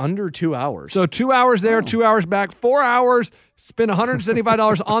actually under 2 hours. So 2 hours there, 2 hours back, 4 hours, spent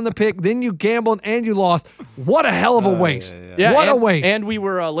 $175 on the pick, then you gambled and you lost. What a hell of a waste. What a waste. And we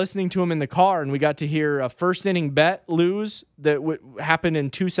were listening to him in the car, and we got to hear a first inning bet lose that happened in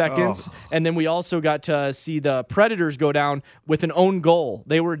 2 seconds. And then we also got to see the Predators go down with an own goal.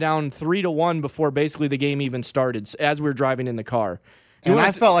 They were down 3-1 before basically the game even started as we were driving in the car. And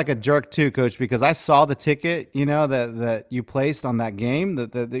I felt like a jerk too, Coach, because I saw the ticket, that you placed on that game.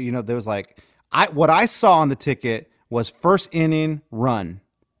 That there was what I saw on the ticket was first inning run,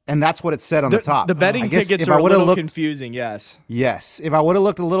 and that's what it said on the top. The betting tickets are a little confusing. Yes. If I would have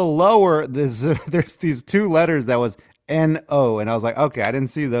looked a little lower, there's these 2 letters that was NO, and I was like, okay, I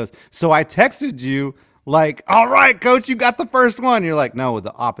didn't see those, so I texted you. Like, all right, Coach, you got the first one. You're like, no,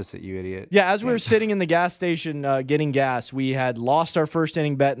 the opposite, you idiot. Yeah, as we were sitting in the gas station getting gas, we had lost our first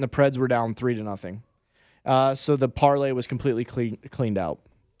inning bet, and the Preds were down 3-0. So the parlay was completely cleaned out.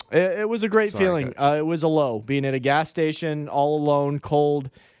 It was a great feeling. It was a low, being at a gas station, all alone,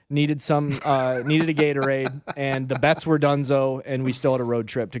 cold, needed a Gatorade, and the bets were donezo, and we still had a road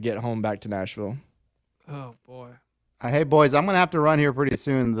trip to get home back to Nashville. Oh, boy. Hey, boys, I'm going to have to run here pretty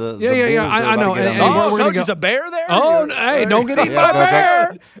soon. I know. Coach, is a bear there? Oh, hey, don't get eaten by a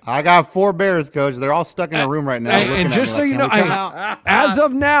bear. I got 4 bears, Coach. They're all stuck in a room right now. And just so you know, as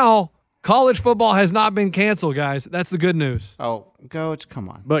of now, college football has not been canceled, guys. That's the good news. Oh, Coach, come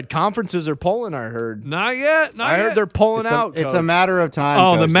on. But conferences are pulling, I heard. Not yet. I heard they're pulling out, It's a matter of time,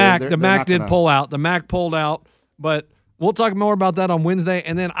 Oh, Coach. the MAC did pull out. The MAC pulled out. But we'll talk more about that on Wednesday.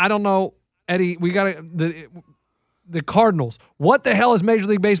 And then, I don't know, Eddie, we got the Cardinals. What the hell is Major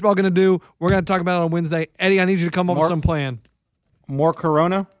League Baseball going to do? We're going to talk about it on Wednesday. Eddie, I need you to come up with some plan. More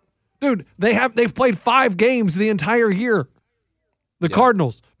Corona? Dude, they've played 5 games the entire year. The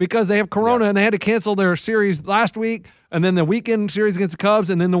Cardinals, because they have Corona and they had to cancel their series last week, and then the weekend series against the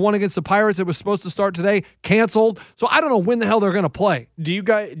Cubs, and then the one against the Pirates that was supposed to start today canceled. So I don't know when the hell they're going to play. Do you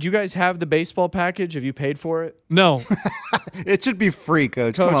guys have the baseball package? Have you paid for it? No. It should be free,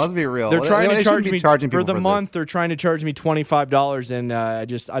 Coach. Come on, let's be real. They're trying to charge me for the month. They're trying to charge me $25, and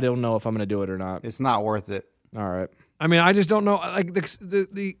I don't know if I'm going to do it or not. It's not worth it. All right. I mean, I just don't know. Like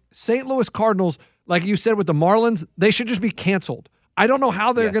the St. Louis Cardinals, like you said with the Marlins, they should just be canceled. I don't know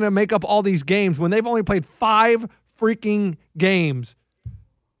how they're going to make up all these games when they've only played 5 freaking games.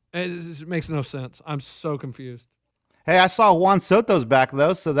 It makes no sense. I'm so confused. Hey, I saw Juan Soto's back,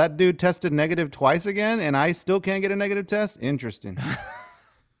 though, so that dude tested negative twice again, and I still can't get a negative test? Interesting.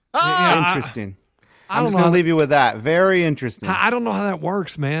 Interesting. I'm just going to leave you with that. Very interesting. I don't know how that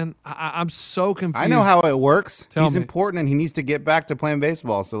works, man. I'm so confused. I know how it works. He's me. important, and he needs to get back to playing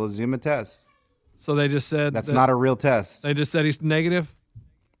baseball, so let's do him a test. So they just said that's not a real test. They just said he's negative?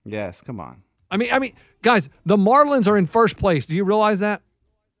 Yes, come on. I mean, guys, the Marlins are in first place. Do you realize that?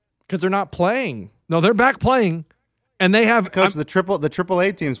 Because they're not playing. No, they're back playing, and they have Coach, the triple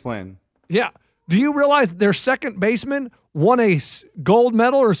A team's playing. Yeah. Do you realize their second baseman won a gold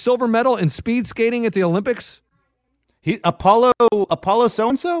medal or silver medal in speed skating at the Olympics? Apollo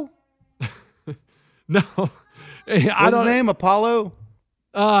so-and-so? No. What's his name? Apollo?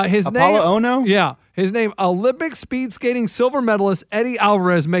 His Apollo name, Ono? Yeah. His name, Olympic speed skating silver medalist Eddie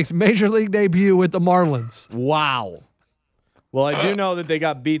Alvarez, makes Major League debut with the Marlins. Wow. Well, I do know that they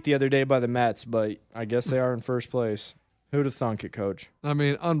got beat the other day by the Mets, but I guess they are in first place. Who'd have thunk it, Coach? I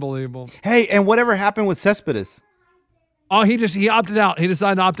mean, unbelievable. Hey, and whatever happened with Cespedes? Oh, he opted out. He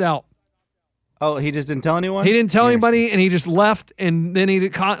decided to opt out. Oh, he just didn't tell anyone? He didn't tell anybody, and he just left. And then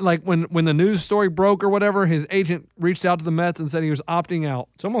when the news story broke or whatever, his agent reached out to the Mets and said he was opting out.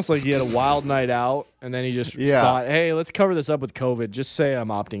 It's almost like he had a wild night out, and then he just thought, hey, let's cover this up with COVID. Just say I'm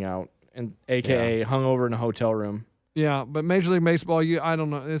opting out, and AKA hung over in a hotel room. Yeah, but Major League Baseball, I don't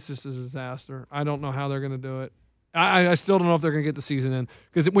know. It's just a disaster. I don't know how they're going to do it. I still don't know if they're going to get the season in.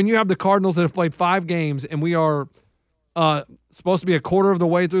 Because when you have the Cardinals that have played 5 games, and we are supposed to be a quarter of the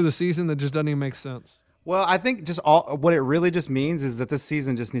way through the season, that just doesn't even make sense. Well, I think what it really just means is that this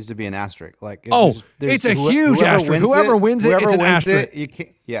season just needs to be an asterisk. Like, it's a huge asterisk. Whoever wins it, it's an asterisk.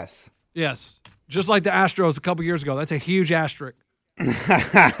 Yes. Just like the Astros a couple years ago. That's a huge asterisk. And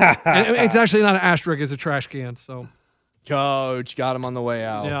it's actually not an asterisk. It's a trash can. So, Coach got him on the way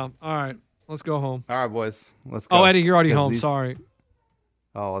out. Yeah. All right. Let's go home. All right, boys. Let's go. Oh, Eddie, you're already home. Sorry.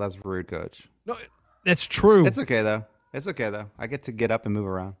 Oh, that's rude, Coach. No, that's true. It's okay, though. I get to get up and move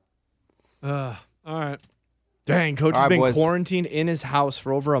around. All right. Dang, Coach has been quarantined in his house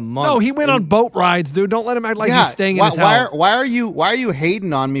for over a month. No, he went on boat rides, dude. Don't let him act like he's staying in his house. Why are you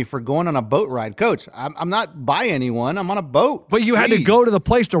hating on me for going on a boat ride, Coach? I'm not by anyone. I'm on a boat. But you had to go to the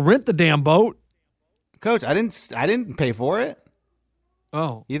place to rent the damn boat. Coach, I didn't pay for it.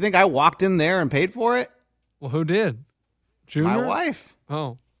 Oh. You think I walked in there and paid for it? Well, who did? Junior? My wife.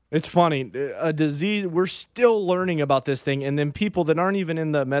 Oh. It's funny. A disease, we're still learning about this thing, and then people that aren't even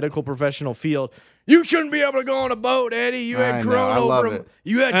in the medical professional field, you shouldn't be able to go on a boat, Eddie. You had corona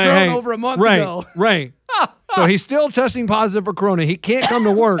over a month ago. Right. So he's still testing positive for corona. He can't come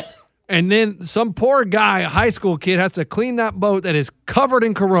to work. And then some poor guy, a high school kid, has to clean that boat that is covered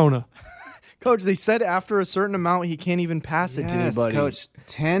in corona. Coach, they said after a certain amount, he can't even pass it to anybody. Coach,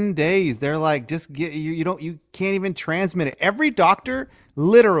 10 days. They're like, just get you can't even transmit it. Every doctor,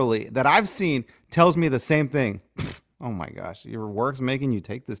 literally, that I've seen tells me the same thing. Oh my gosh, your work's making you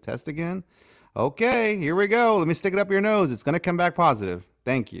take this test again? Okay, here we go. Let me stick it up your nose. It's gonna come back positive.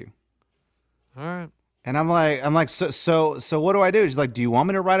 Thank you. All right. And I'm like, so what do I do? She's like, do you want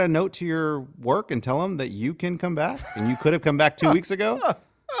me to write a note to your work and tell them that you can come back and you could have come back 2 weeks ago?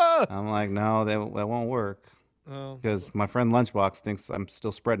 I'm like, no, that won't work. Because my friend Lunchbox thinks I'm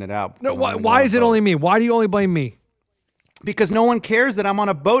still spreading it out. No, why is it only me? Why do you only blame me? Because no one cares that I'm on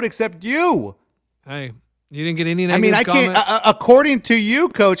a boat except you. Hey, you didn't get any negative comment? Can't. According to you,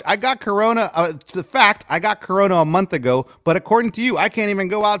 Coach, I got corona. It's the fact I got corona a month ago. But according to you, I can't even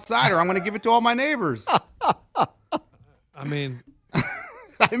go outside, or I'm going to give it to all my neighbors. I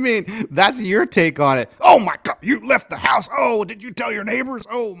mean, that's your take on it. Oh my God, you left the house. Oh, did you tell your neighbors?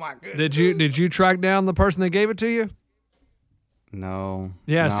 Oh my goodness. Did you track down the person that gave it to you? No.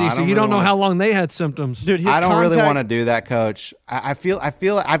 Yeah, no, so you don't know how long they had symptoms. Dude, I don't really want to do that, Coach. I feel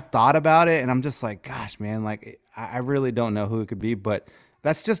I've thought about it, and I'm just like, gosh, man, like I really don't know who it could be, but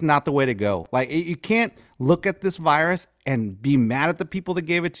that's just not the way to go. Like, you can't look at this virus and be mad at the people that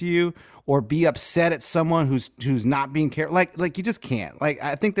gave it to you, or be upset at someone who's not being careful. Like you just can't. Like,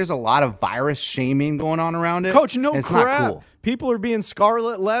 I think there's a lot of virus shaming going on around it. Coach, no it's crap. Not cool. People are being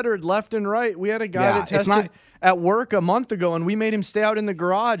scarlet lettered left and right. We had a guy that tested at work a month ago, and we made him stay out in the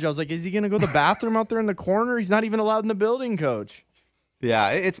garage. I was like, is he going to go to the bathroom out there in the corner? He's not even allowed in the building, Coach. Yeah,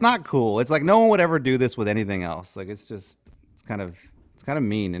 it's not cool. It's like no one would ever do this with anything else. Like, it's kind of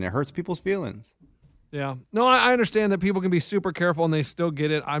mean, and it hurts people's feelings. Yeah. No, I understand that people can be super careful and they still get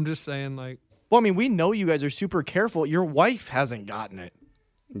it. I'm just saying, like. Well, I mean, we know you guys are super careful. Your wife hasn't gotten it.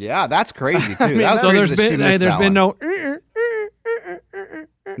 Yeah, that's crazy too. So there's been no.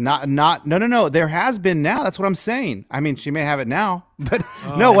 No. There has been now. That's what I'm saying. I mean, she may have it now, but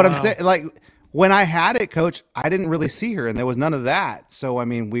I'm saying, like, when I had it, Coach, I didn't really see her, and there was none of that. So I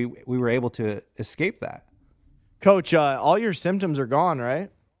mean, we were able to escape that. Coach, all your symptoms are gone, right?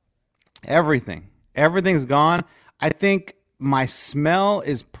 Everything's gone. I think my smell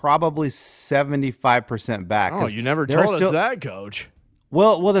is probably 75% back. Oh, you never told us that, Coach.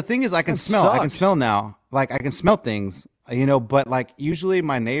 Well, the thing is, I can smell. Sucks. I can smell now. Like, I can smell things, but like usually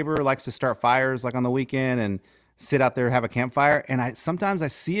my neighbor likes to start fires like on the weekend and sit out there and have a campfire. And sometimes I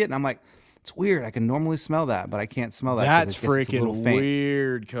see it and I'm like, it's weird. I can normally smell that, but I can't smell that. That's freaking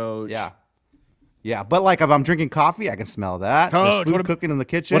weird, Coach. Yeah. But like if I'm drinking coffee, I can smell that. Coach, There's food cooking in the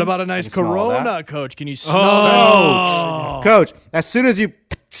kitchen. What about a nice Corona, Coach? Can you smell that? Coach, as soon as you...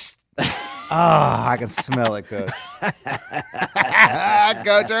 I can smell it, Coach.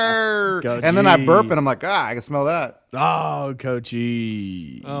 Coacher. And then I burp, and I'm like, I can smell that. Oh,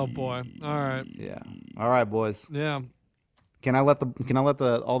 Coachy. Oh boy. All right. Yeah. All right, boys. Yeah. Can I let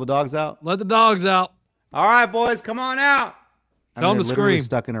all the dogs out? Let the dogs out. All right, boys, come on out. Tell them to scream.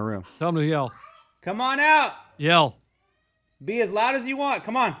 Stuck in a room. Tell them to yell. Come on out. Yell. Be as loud as you want.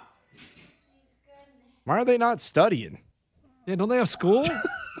 Come on. Why are they not studying? Yeah, don't they have school?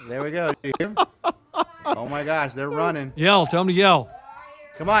 There we go. You hear? Oh my gosh, they're running. Yell. Tell them to yell.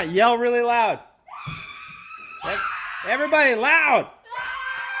 Come on, yell really loud. Everybody loud.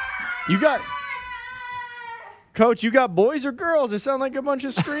 Coach, you got boys or girls? It sound like a bunch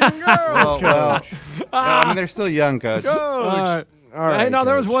of screaming girls, Coach. I mean, they're still young, Coach. All right, hey, no,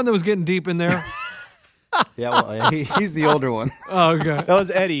 there was one that was getting deep in there. Yeah, well, he's the older one. Oh, okay. That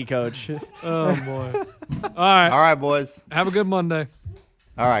was Eddie, Coach. Oh, boy. All right, boys. Have a good Monday.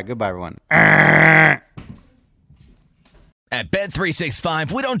 All right, goodbye, everyone. At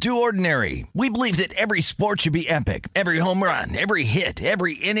Bet365, we don't do ordinary. We believe that every sport should be epic. Every home run, every hit,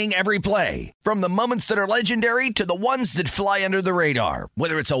 every inning, every play. From the moments that are legendary to the ones that fly under the radar.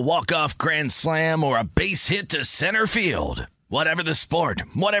 Whether it's a walk-off grand slam or a base hit to center field. Whatever the sport,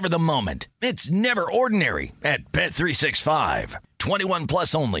 whatever the moment. It's never ordinary at Bet365. 21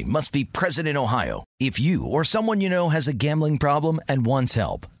 plus only. Must be present in Ohio. If you or someone you know has a gambling problem and wants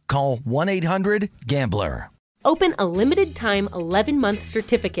help, call 1-800-GAMBLER. Open a limited-time 11-month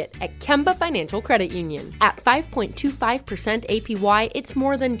certificate at Kemba Financial Credit Union. At 5.25% APY, it's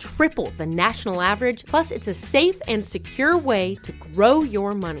more than triple the national average, plus it's a safe and secure way to grow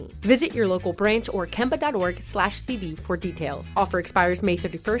your money. Visit your local branch or kemba.org/CD for details. Offer expires May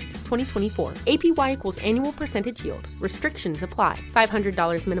 31st, 2024. APY equals annual percentage yield. Restrictions apply.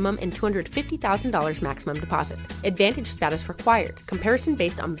 $500 minimum and $250,000 maximum deposit. Advantage status required. Comparison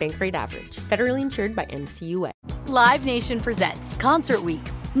based on bank rate average. Federally insured by NCUA. Live Nation presents Concert Week.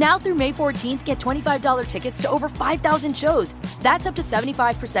 Now through May 14th, get $25 tickets to over 5,000 shows. That's up to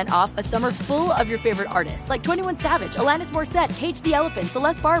 75% off a summer full of your favorite artists like 21 Savage, Alanis Morissette, Cage the Elephant,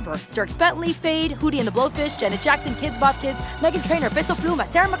 Celeste Barber, Dierks Bentley, Fade, Hootie and the Blowfish, Janet Jackson, Kidz Bop Kids, Meghan Trainor, Peso Pluma,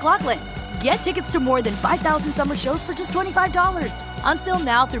 Sarah McLachlan. Get tickets to more than 5,000 summer shows for just $25. Until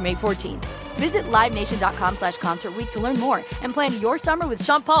now through May 14th. Visit livenation.com/concertweek to learn more and plan your summer with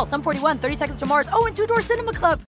Sean Paul, Sum 41, 30 Seconds to Mars, and Two Door Cinema Club.